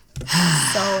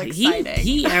 So exciting.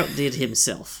 He outdid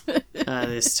himself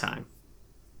this time.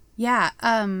 Yeah,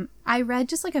 I read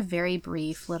just like a very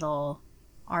brief little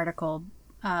article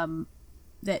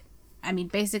that, I mean,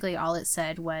 basically all it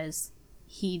said was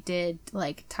he did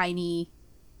like tiny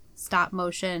stop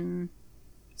motion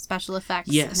special effects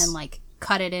and then like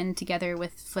cut it in together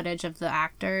with footage of the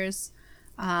actors.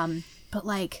 But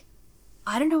like,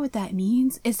 I don't know what that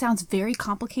means. It sounds very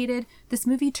complicated. This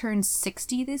movie turns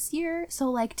 60 this year. So,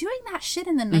 like, doing that shit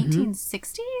in the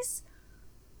 1960s?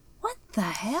 What the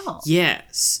hell?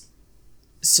 Yes.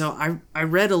 So, I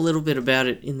read a little bit about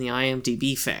it in the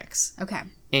IMDb facts. Okay.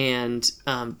 And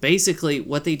basically,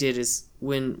 what they did is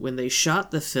when they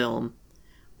shot the film,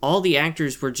 all the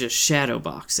actors were just shadow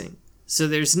boxing. So,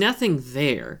 there's nothing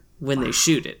there when they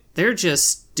shoot it. They're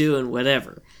just doing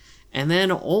whatever. And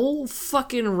then old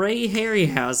fucking Ray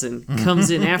Harryhausen comes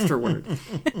in afterward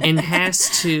and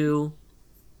has to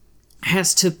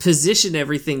position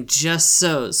everything just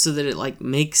so that it like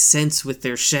makes sense with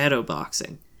their shadow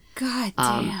boxing. God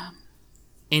damn.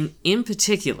 And in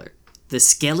particular, the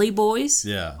Skelly Boys,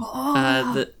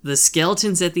 the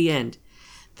skeletons at the end,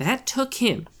 that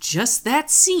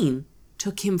scene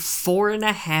took him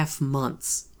 4.5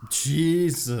 months.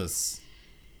 Jesus.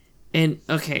 And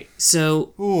okay,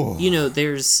 so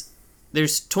there's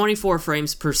 24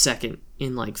 frames per second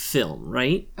in like film,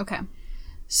 right? Okay.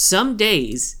 Some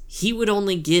days he would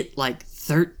only get like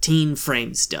 13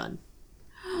 frames done.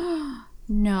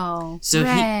 No. So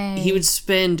he would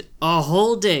spend a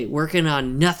whole day working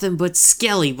on nothing but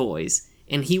Skelly Boys,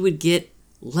 and he would get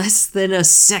less than a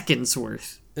second's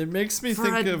worth. It makes me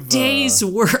for think a of day's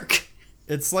work.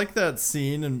 It's like that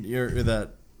scene in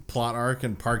that plot arc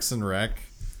in Parks and Rec.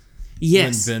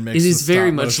 Yes, when Ben it makes is the very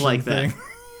stop much motion like thing.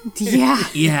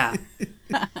 that. Yeah.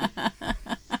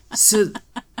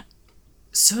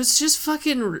 So it's just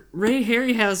fucking Ray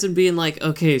Harryhausen being like,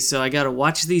 okay, so I gotta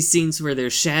watch these scenes where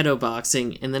there's shadow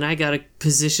boxing, and then I gotta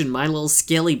position my little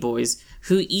Skelly Boys,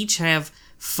 who each have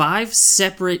 5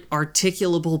 separate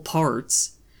articulable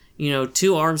parts,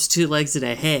 2 arms, 2 legs, and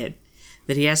a head,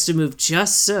 that he has to move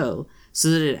just so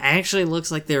that it actually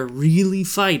looks like they're really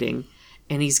fighting,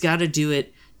 and he's gotta do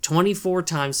it 24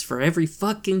 times for every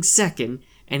fucking second,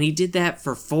 and he did that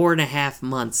for 4.5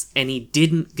 months, and he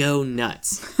didn't go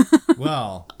nuts.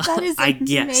 Well, that is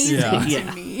amazing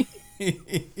to me.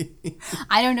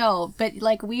 I don't know, but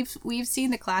like we've seen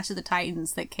the Clash of the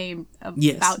Titans that came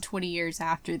about 20 years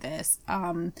after this,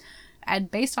 and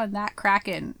based on that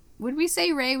Kraken, would we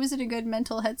say Ray was in a good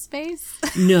mental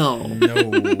headspace? No,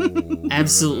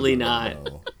 absolutely not.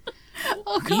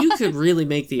 Oh, God. You could really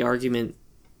make the argument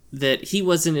that he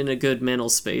wasn't in a good mental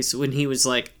space when he was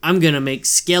like, I'm gonna make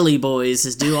Skelly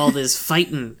Boys do all this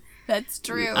fighting. That's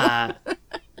true. And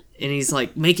he's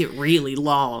like, make it really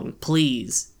long,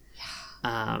 please.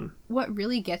 What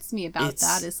really gets me about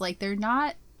that is like they're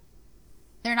not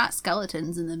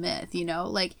skeletons in the myth,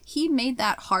 like he made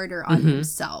that harder on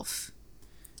himself.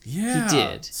 Yeah, he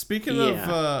did. Speaking of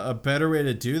a better way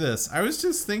to do this, I was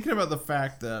just thinking about the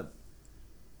fact that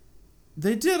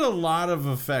they did a lot of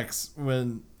effects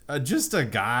when just a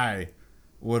guy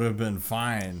would have been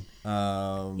fine.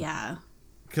 Yeah.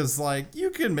 Because, like, you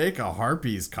can make a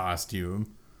Harpies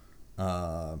costume. It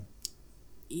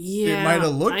might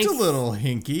have looked a little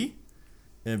hinky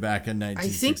back in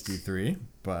 1963,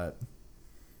 but...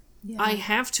 Yeah. I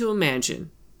have to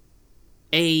imagine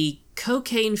a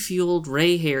cocaine-fueled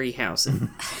Ray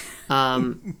Harryhausen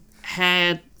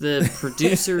had the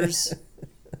producers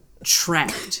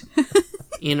trapped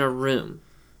in a room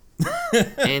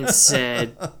and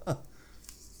said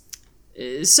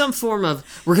some form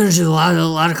of, we're gonna do a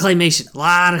lot of claymation, a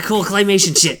lot of cool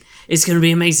claymation shit. It's gonna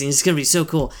be amazing. It's gonna be so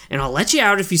cool, and I'll let you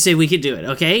out if you say we could do it.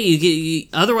 Okay? You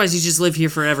otherwise you just live here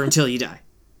forever until you die.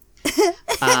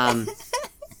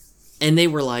 And they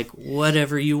were like,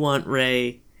 whatever you want,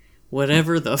 Ray,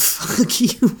 whatever the fuck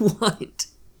you want.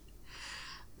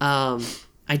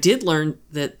 I did learn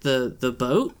that the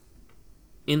boat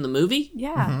in the movie,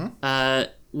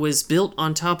 was built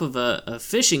on top of a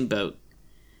fishing boat,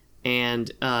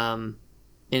 and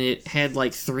it had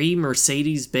like 3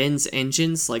 Mercedes-Benz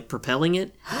engines like propelling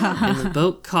it, and the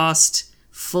boat cost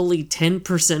fully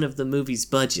 10% of the movie's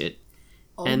budget,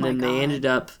 and then they ended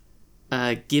up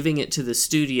giving it to the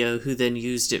studio, who then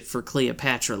used it for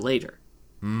Cleopatra later.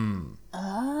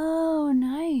 Oh,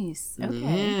 nice. Okay.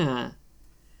 Yeah.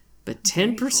 But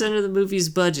 10% of the movie's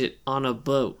budget on a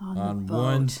boat. On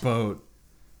one boat.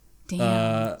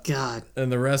 Damn. God.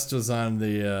 And the rest was on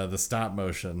the stop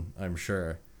motion, I'm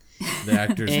sure. The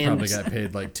actors probably got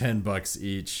paid like $10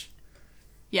 each.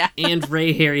 Yeah. And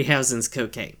Ray Harryhausen's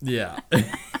cocaine. Yeah.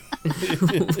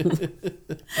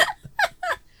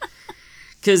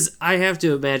 Because I have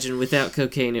to imagine without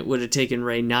cocaine, it would have taken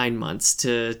Ray 9 months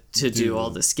to do all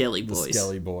the Skelly Boys. The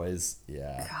Skelly Boys,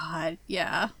 yeah. God,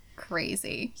 yeah.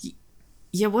 Crazy.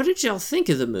 Yeah, what did y'all think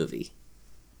of the movie?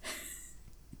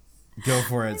 Go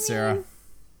for it, Sarah.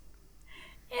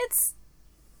 It's...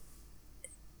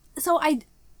 So I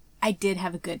did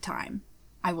have a good time,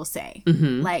 I will say.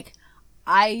 Mm-hmm. Like,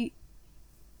 I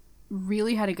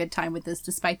really had a good time with this,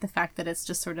 despite the fact that it's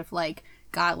just sort of like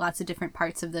got lots of different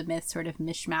parts of the myth sort of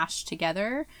mishmashed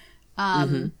together.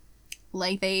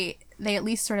 Like they at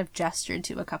least sort of gestured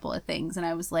to a couple of things, and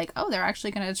I was like, oh, they're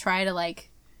actually going to try to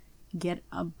like get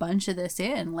a bunch of this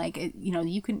in. Like,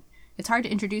 it's hard to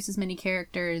introduce as many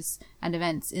characters and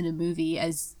events in a movie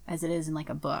as it is in like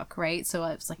a book, right? So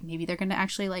I was like, maybe they're going to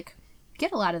actually like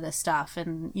get a lot of this stuff,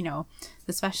 and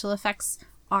the special effects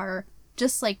are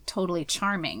just like totally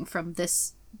charming from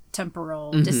this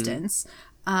temporal distance.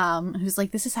 Who's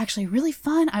like, this is actually really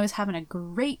fun. I was having a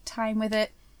great time with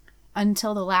it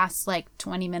until the last like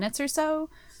 20 minutes or so,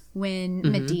 when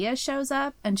Medea shows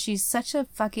up, and she's such a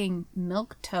fucking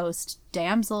milquetoast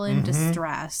damsel in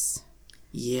distress.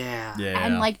 Yeah.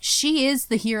 And like, she is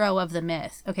the hero of the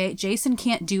myth. Okay, Jason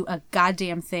can't do a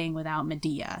goddamn thing without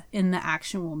Medea in the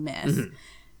actual myth.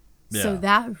 So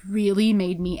that really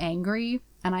made me angry,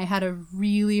 and I had a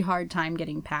really hard time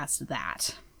getting past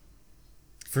that.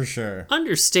 For sure.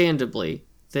 Understandably,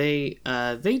 they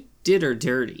did her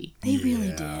dirty. They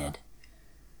really did.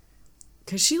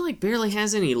 Because she, like, barely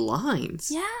has any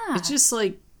lines. Yeah. It's just,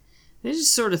 like, they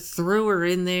just sort of threw her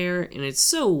in there, and it's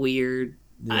so weird.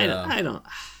 Yeah. I don't...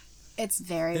 It's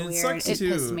very And weird. It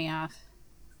pissed me off.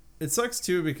 It sucks,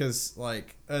 too, because,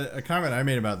 like, a comment I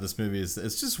made about this movie is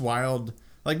it's just wild.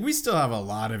 Like, we still have a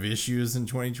lot of issues in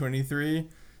 2023,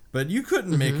 but you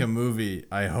couldn't make a movie,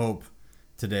 I hope,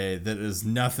 today that is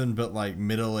nothing but, like,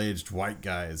 middle-aged white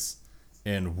guys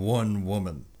and one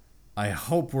woman. I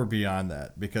hope we're beyond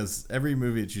that, because every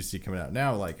movie that you see coming out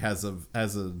now, like, has a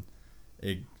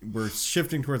we're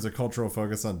shifting towards a cultural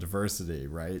focus on diversity,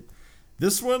 right?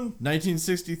 This one,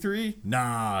 1963,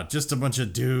 nah, just a bunch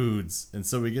of dudes. And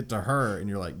so we get to her, and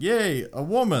you're like, yay, a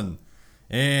woman.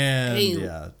 And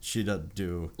yeah, she doesn't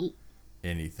do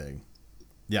anything.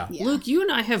 Yeah. Luke, you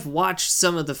and I have watched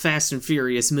some of the Fast and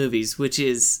Furious movies, which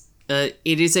is it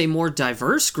is a more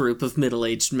diverse group of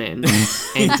middle-aged men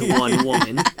and one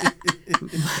woman.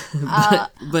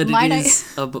 but it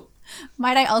is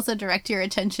might I also direct your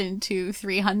attention to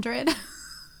 300?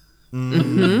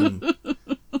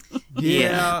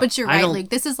 Yeah. But you're right, Luke.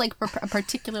 This is like a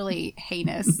particularly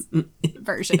heinous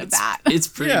version of that. It's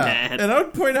pretty bad. And I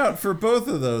would point out, for both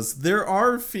of those, there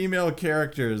are female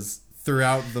characters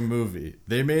throughout the movie.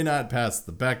 They may not pass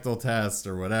the Bechdel test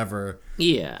or whatever.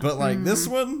 Yeah. But like this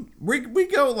one, we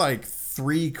go like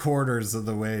 3/4 of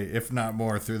the way, if not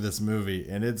more, through this movie,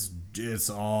 and it's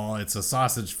a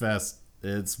sausage fest.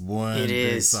 It's one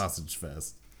big sausage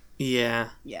fest. Yeah.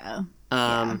 Yeah.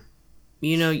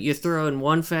 You throw in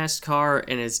one fast car,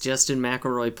 and as Justin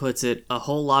McElroy puts it, a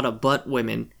whole lot of butt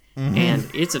women, and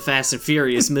it's a Fast and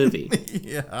Furious movie.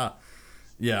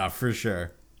 Yeah, for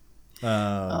sure.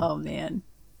 Oh man.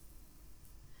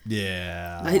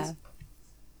 Yeah.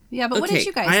 But what did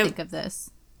you guys think of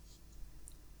this?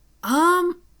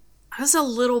 I was a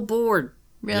little bored.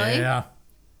 Really? Yeah.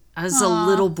 I was a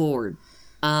little bored.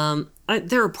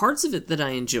 There are parts of it that I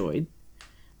enjoyed.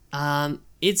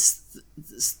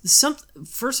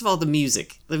 First of all, the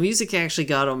music. The music actually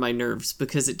got on my nerves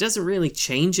because it doesn't really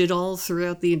change at all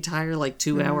throughout the entire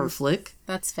 2-hour flick.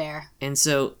 That's fair. And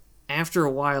so after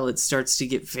a while, it starts to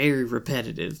get very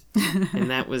repetitive.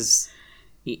 And that was,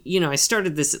 I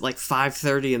started this at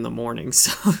 5:30 in the morning,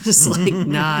 so I was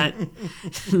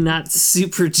not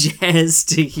super jazzed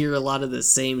to hear a lot of the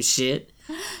same shit.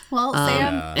 Well,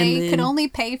 Sam, they could only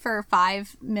pay for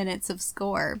 5 minutes of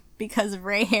score because of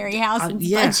Ray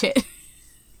Harryhausen's budget.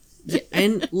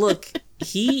 And look,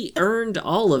 he earned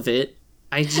all of it.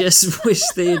 I just wish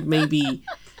they had maybe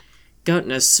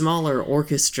gotten a smaller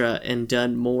orchestra and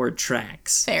done more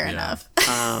tracks. Fair enough.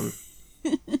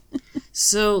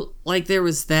 So, there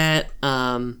was that.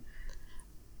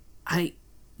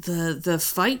 The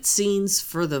fight scenes,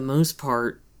 for the most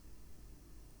part,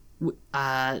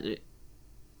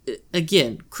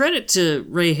 again, credit to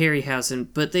Ray Harryhausen,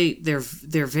 but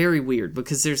they're very weird,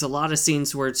 because there's a lot of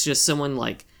scenes where it's just someone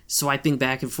swiping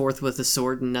back and forth with a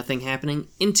sword and nothing happening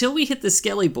until we hit the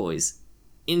Skelly Boys,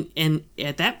 and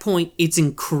at that point it's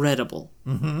incredible.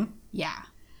 Yeah.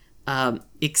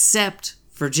 Except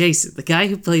for Jason, the guy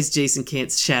who plays Jason can't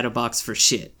shadowbox for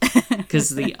shit,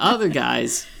 because the other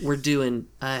guys were doing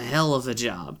a hell of a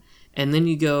job, and then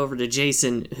you go over to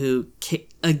Jason, who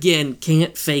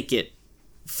can't fake it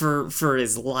for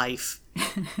his life.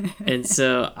 And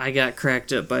so I got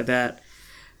cracked up by that.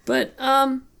 But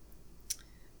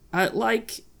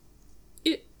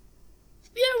it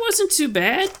wasn't too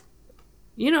bad.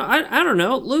 I don't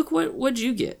know. Luke, what'd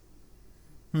you get?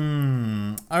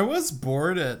 I was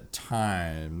bored at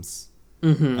times.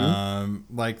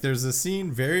 There's a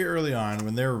scene very early on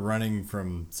when they're running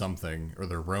from something, or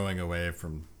they're rowing away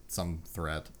from some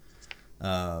threat.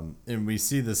 And we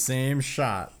see the same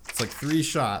shot. It's 3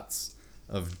 shots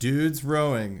of dudes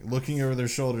rowing, looking over their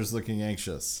shoulders, looking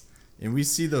anxious. And we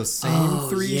see those same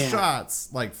 3 shots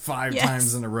 5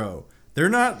 times in a row. They're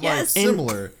not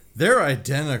similar. They're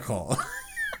identical.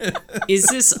 Is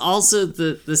this also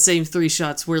the same 3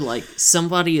 shots where, like,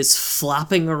 somebody is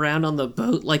flopping around on the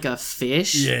boat like a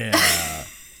fish? Yeah.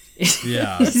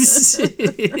 Yeah.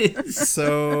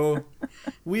 So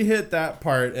we hit that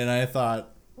part, and I thought,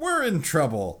 we're in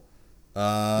trouble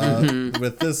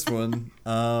with this one.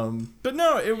 But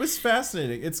no, it was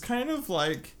fascinating. It's kind of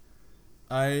like,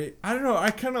 I don't know,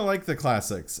 I kind of like the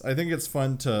classics. I think it's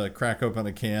fun to crack open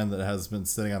a can that has been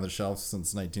sitting on the shelf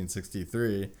since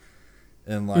 1963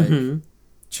 and, like,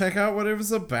 check out what it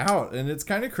was about. And it's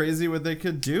kind of crazy what they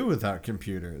could do without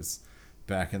computers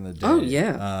back in the day. Oh,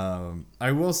 yeah.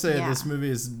 I will say this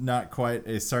movie is not quite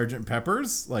a Sgt.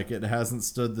 Pepper's. Like, it hasn't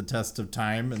stood the test of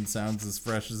time and sounds as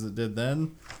fresh as it did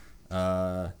then.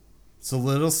 It's a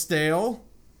little stale.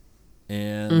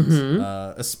 And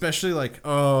especially, like,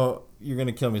 oh, you're going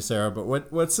to kill me, Sarah,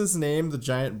 but what's his name? The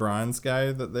giant bronze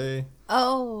guy that they...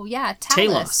 Oh, yeah,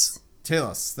 Talos.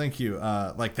 Talos, thank you.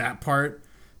 Like, that part,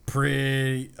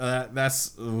 pretty...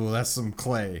 that's some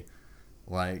clay.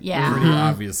 Like, pretty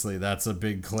obviously, that's a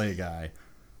big clay guy.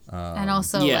 And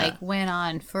also, like, went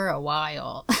on for a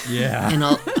while. Yeah.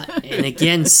 And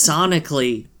again,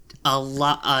 sonically, a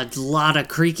lot of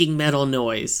creaking metal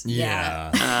noise.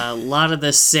 Yeah. A lot of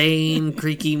the same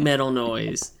creaky metal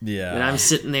noise. Yeah. And I'm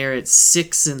sitting there at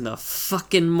 6 in the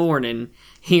fucking morning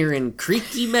hearing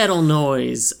creaky metal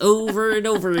noise over and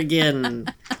over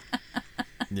again.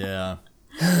 Yeah.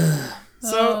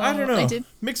 So, I don't know.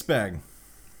 Mixed bag.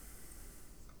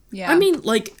 Yeah. I mean,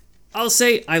 like, I'll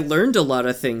say I learned a lot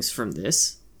of things from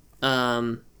this.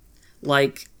 I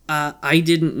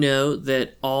didn't know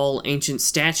that all ancient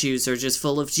statues are just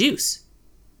full of juice.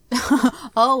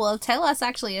 Oh, well, Telos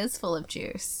actually is full of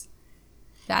juice.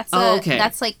 That's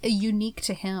like unique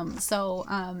to him. So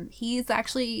he's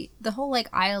actually, the whole, like,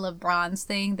 Isle of Bronze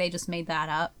thing, they just made that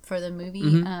up for the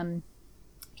movie.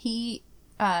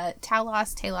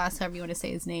 Talos, however you want to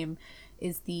say his name,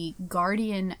 is the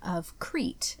guardian of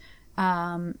Crete.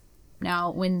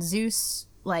 Now, when Zeus,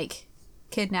 like,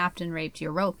 kidnapped and raped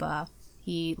Europa,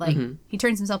 he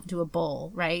turns himself into a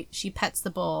bull, right? She pets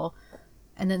the bull,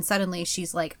 and then suddenly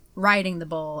she's, like, riding the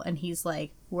bull, and he's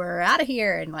like, we're out of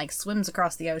here, and, like, swims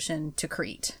across the ocean to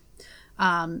Crete.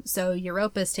 So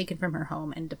Europa is taken from her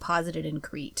home and deposited in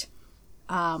Crete.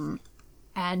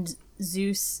 And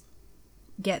Zeus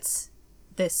gets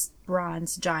this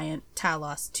bronze giant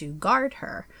Talos to guard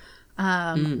her.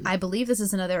 I believe this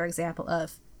is another example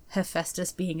of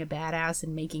Hephaestus being a badass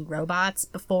and making robots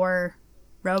before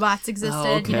robots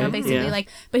existed, you know, basically, like,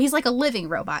 but he's like a living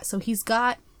robot. So he's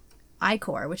got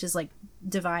ichor, which is like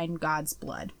divine God's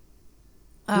blood,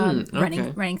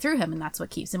 running through him, and that's what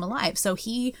keeps him alive. So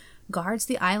he guards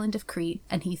the island of Crete,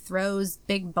 and he throws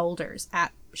big boulders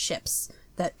at ships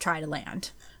that try to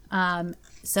land.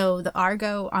 So the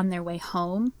Argo, on their way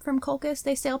home from Colchis,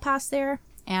 they sail past there,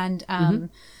 and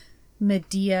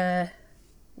Medea,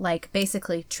 like,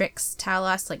 basically tricks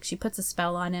Talos. Like, she puts a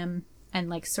spell on him and,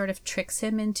 like, sort of tricks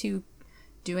him into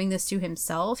doing this to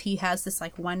himself. He has this,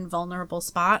 like, one vulnerable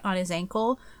spot on his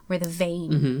ankle where the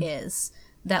vein is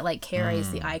that, like,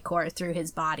 carries the ichor through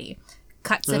his body.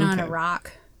 Cuts it on a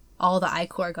rock. All the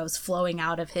ichor goes flowing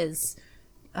out of his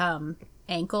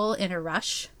ankle in a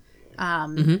rush.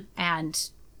 And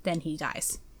then he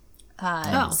dies.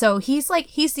 So he's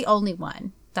the only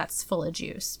one that's full of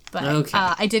juice. But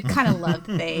I did kind of love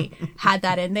that they had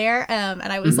that in there. And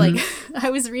I was like, I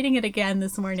was reading it again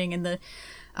this morning, and the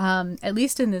at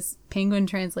least in this Penguin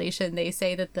translation, they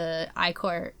say that the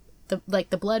ichor,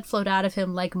 the blood flowed out of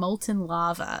him like molten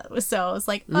lava. So I was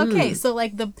like, okay, so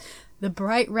like the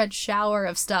bright red shower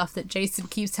of stuff that Jason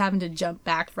keeps having to jump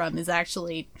back from is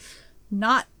actually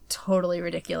not totally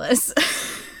ridiculous.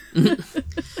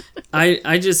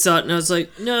 I just saw it and I was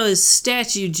like, no, it's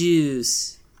statue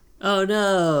juice. Oh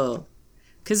no.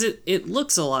 Because it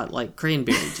looks a lot like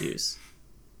cranberry juice.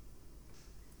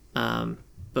 But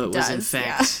was in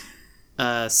fact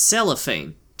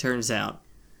cellophane, turns out.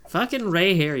 Fucking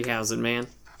Ray Harryhausen, man.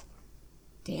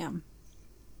 Damn.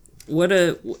 What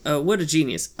a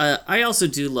genius. I also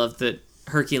do love that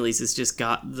Hercules is just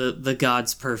got the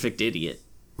god's perfect idiot.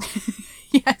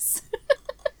 Yes.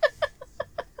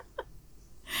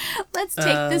 Let's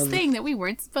take this thing that we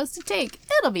weren't supposed to take.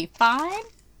 It'll be fine.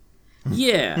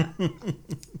 Yeah. Let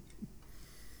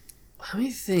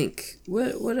me think.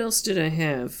 What else did I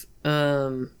have?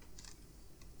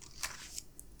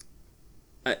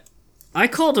 I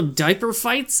called them diaper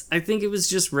fights. I think it was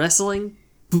just wrestling,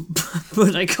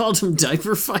 but I called them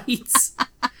diaper fights.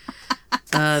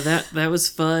 That was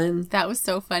fun. That was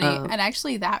so funny. And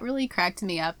actually, that really cracked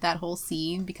me up, that whole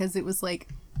scene, because it was like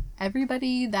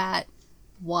everybody that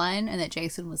won and that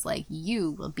Jason was like,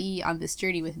 you will be on this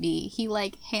journey with me, he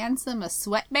like hands them a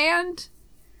sweatband.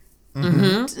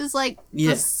 It's like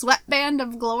the sweatband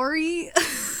of glory.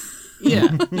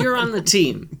 Yeah, you're on the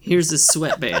team. Here's a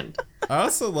sweatband. I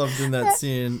also loved in that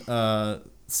scene,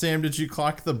 Sam, did you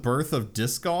clock the birth of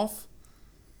disc golf?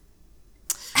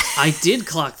 I did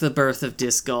clock the birth of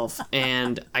disc golf,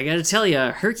 and I gotta tell you,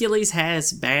 Hercules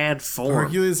has bad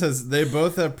form. They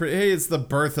both have, hey, it's the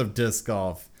birth of disc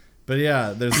golf. But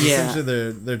yeah, there's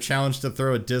essentially they're challenged to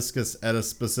throw a discus at a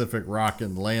specific rock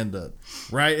and land it.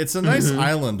 Right? It's a nice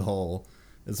island hole,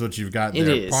 is what you've got there. It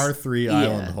is. Par 3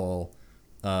 island hole.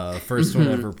 First one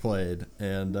ever played.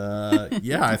 And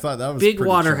yeah, I thought that was big pretty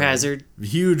water charming. hazard.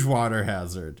 Huge water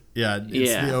hazard. Yeah,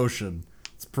 it's the ocean.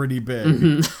 It's pretty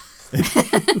big.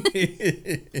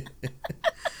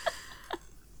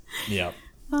 Yep.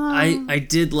 I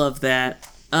did love that.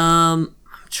 I'm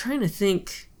trying to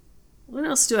think, what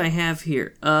else do I have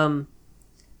here?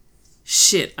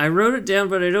 Shit, I wrote it down,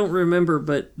 but I don't remember.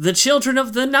 But the children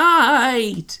of the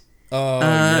night. Oh,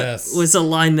 yes. Was a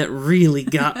line that really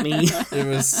got me. It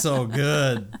was so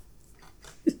good.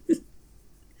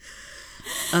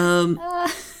 I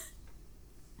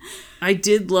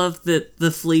did love that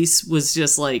the fleece was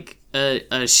just like a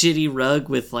shitty rug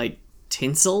with like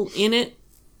tinsel in it.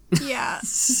 Yeah.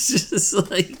 It's just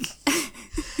like,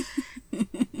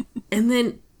 and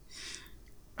then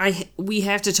we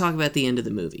have to talk about the end of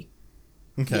the movie.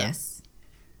 Okay. Yes.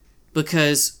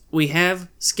 Because we have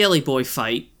Skelly Boy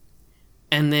fight,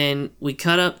 and then we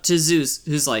cut up to Zeus,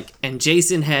 who's like, and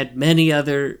Jason had many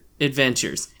other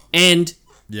adventures. And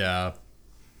yeah,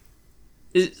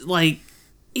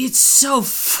 it's so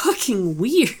fucking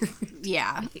weird.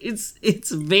 Yeah.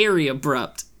 It's very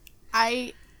abrupt.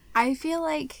 I feel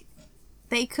like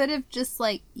they could have just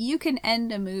like, you can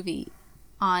end a movie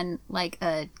on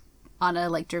a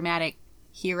dramatic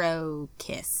hero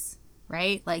kiss,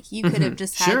 right? Like you could have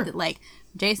just had like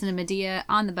Jason and Medea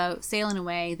on the boat sailing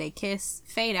away, they kiss,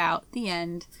 fade out, the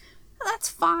end. That's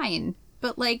fine.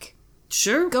 But like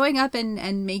going up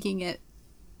and making it,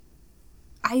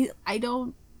 I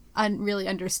don't really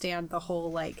understand the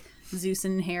whole like Zeus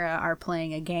and Hera are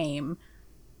playing a game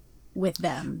with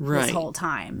them this whole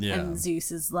time. Yeah. And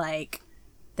Zeus is like,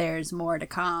 there's more to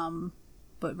come,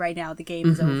 but right now the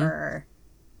game is over.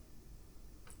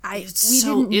 We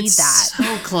didn't need that. So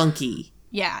clunky.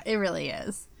 Yeah, it really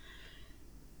is.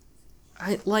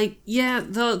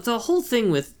 The whole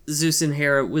thing with Zeus and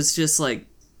Hera was just like,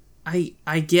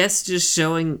 I guess just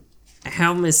showing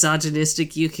how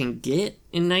misogynistic you can get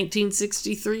in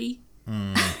 1963.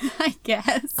 I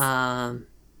guess.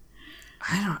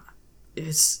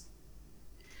 It's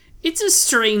a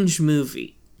strange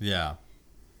movie. Yeah.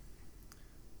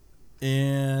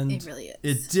 And it really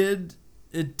is.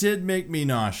 It did make me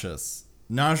nauseous.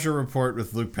 Nausea report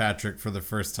with Luke Patrick for the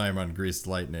first time on Greased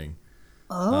Lightning.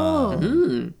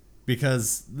 Oh.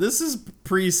 Because this is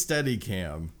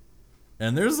pre-Steadicam,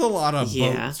 and there's a lot of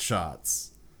boat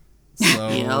shots. So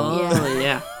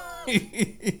yeah.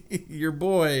 Your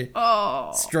boy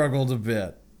struggled a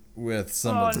bit with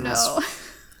some of this.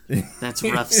 No. That's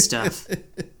rough stuff.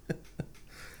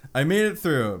 I made it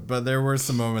through, but there were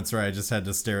some moments where I just had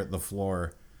to stare at the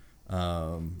floor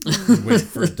and wait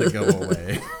for it to go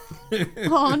away.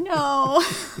 Oh, no.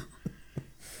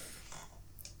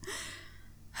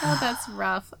 Oh, that's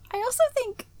rough. I also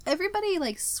think everybody,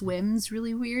 like, swims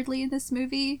really weirdly in this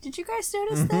movie. Did you guys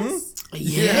notice this?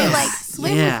 Yeah. They, like,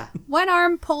 swim with one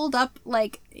arm pulled up,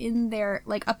 like, in their,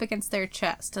 like, up against their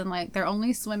chest, and, like, they're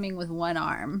only swimming with one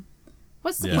arm.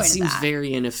 What's the point of that? It seems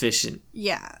very inefficient.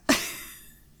 Yeah.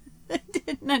 I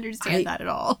didn't understand that at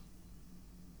all.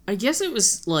 I guess it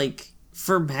was, like,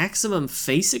 for maximum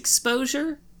face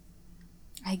exposure?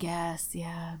 I guess,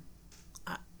 yeah.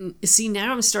 See,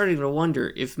 now I'm starting to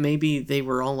wonder if maybe they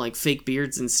were all, like, fake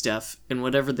beards and stuff, and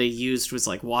whatever they used was,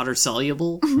 like,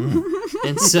 water-soluble.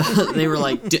 And so they were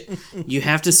like, you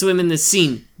have to swim in this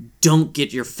scene. Don't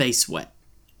get your face wet.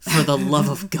 For the love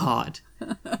of God.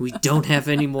 We don't have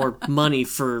any more money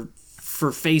for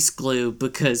face glue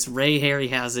because Ray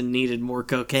Harryhausen needed more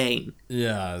cocaine.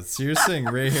 Yeah, so you're saying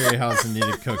Ray Harryhausen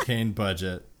needed cocaine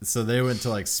budget, so they went to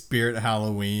like Spirit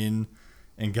Halloween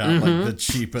and got like the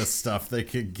cheapest stuff they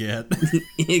could get.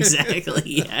 Exactly,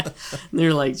 yeah.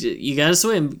 They're like, you gotta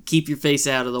swim, keep your face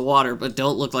out of the water, but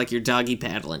don't look like you're doggy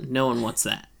paddling. No one wants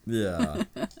that. Yeah.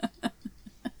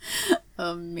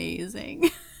 Amazing.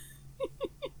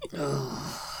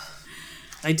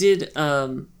 I did,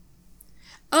 who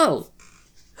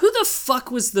the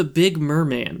fuck was the big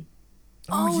merman?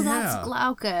 Oh, that's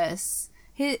Glaucus.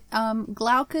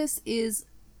 Glaucus is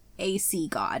a sea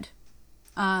god.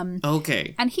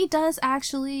 Okay. And he does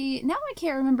actually, now I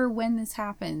can't remember when this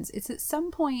happens. It's at some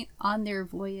point on their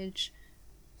voyage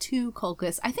to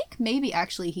Colchis. I think maybe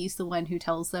actually he's the one who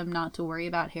tells them not to worry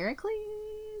about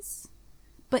Heracles.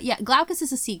 But yeah, Glaucus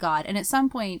is a sea god, and at some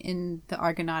point in the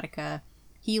Argonautica,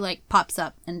 he like pops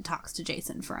up and talks to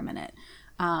Jason for a minute.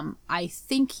 I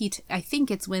think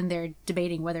it's when they're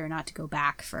debating whether or not to go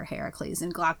back for Heracles,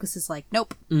 and Glaucus is like,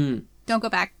 "Nope, don't go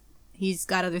back. He's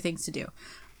got other things to do."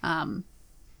 And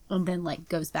then like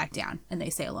goes back down, and they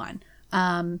sail on.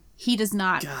 He does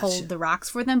not hold the rocks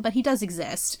for them, but he does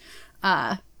exist.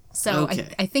 So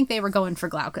okay. I think they were going for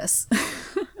Glaucus.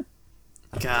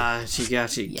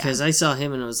 Gotcha. Because I saw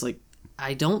him and I was like,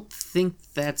 I don't think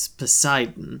that's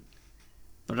Poseidon.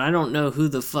 But I don't know who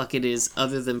the fuck it is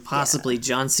other than possibly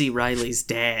John C. Reilly's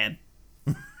dad.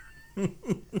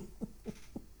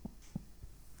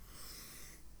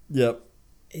 Yep.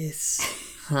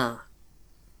 Huh.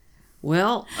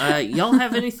 Well, y'all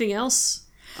have anything else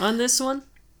on this one?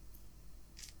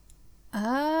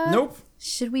 Nope.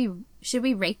 Should we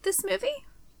rate this movie?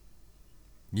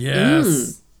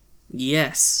 Yes.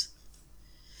 Yes.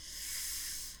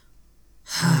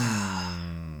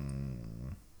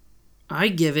 I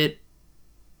give it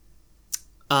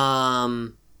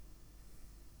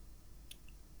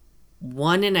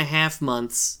 1.5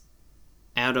 months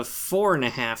out of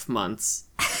 4.5 months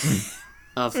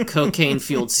of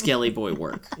cocaine-fueled Skelly Boy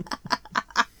work.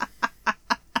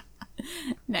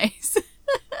 Nice.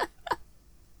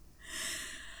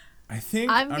 I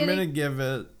think I'm gonna give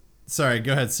it. Sorry,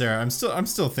 go ahead, Sarah. I'm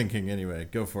still thinking anyway.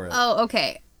 Go for it. Oh,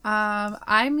 okay.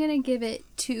 I'm gonna give it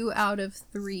 2 out of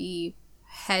 3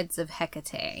 heads of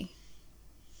Hecate.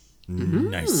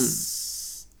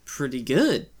 Nice. Pretty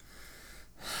good.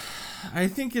 I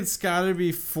think it's got to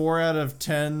be 4 out of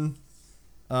 10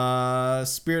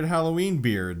 Spirit Halloween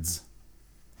beards.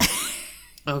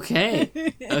 Okay.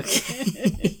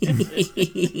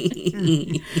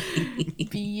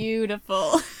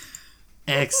 Beautiful.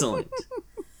 Excellent.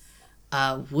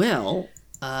 Well,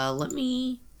 let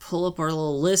me pull up our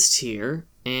little list here,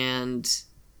 and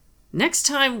next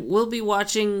time we'll be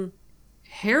watching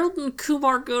Harold and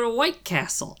Kumar Go to White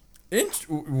Castle.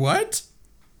 What?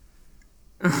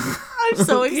 I'm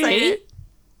so excited.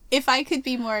 If I could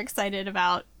be more excited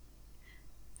about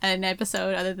an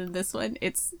episode other than this one,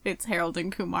 it's Harold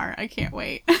and Kumar. I can't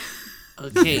wait.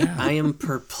 Okay, I am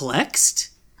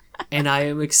perplexed, and I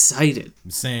am excited.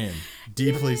 Same.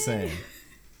 Deeply same.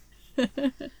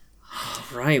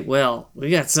 Right, well, we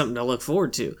got something to look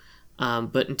forward to.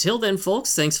 But until then,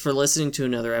 folks, thanks for listening to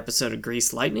another episode of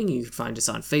Greased Lightning. You can find us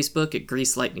on Facebook at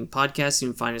Greased Lightning Podcast. You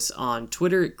can find us on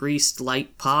Twitter at Greased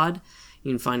Light Pod.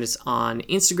 You can find us on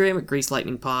Instagram at Greased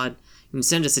Lightning Pod. You can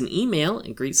send us an email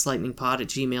at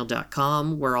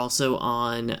greasedlightningpod@gmail.com. We're also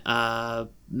on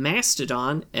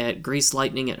Mastodon at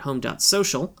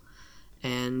greasedlightning@home.social.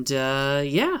 And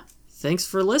yeah, thanks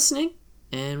for listening,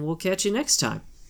 and we'll catch you next time.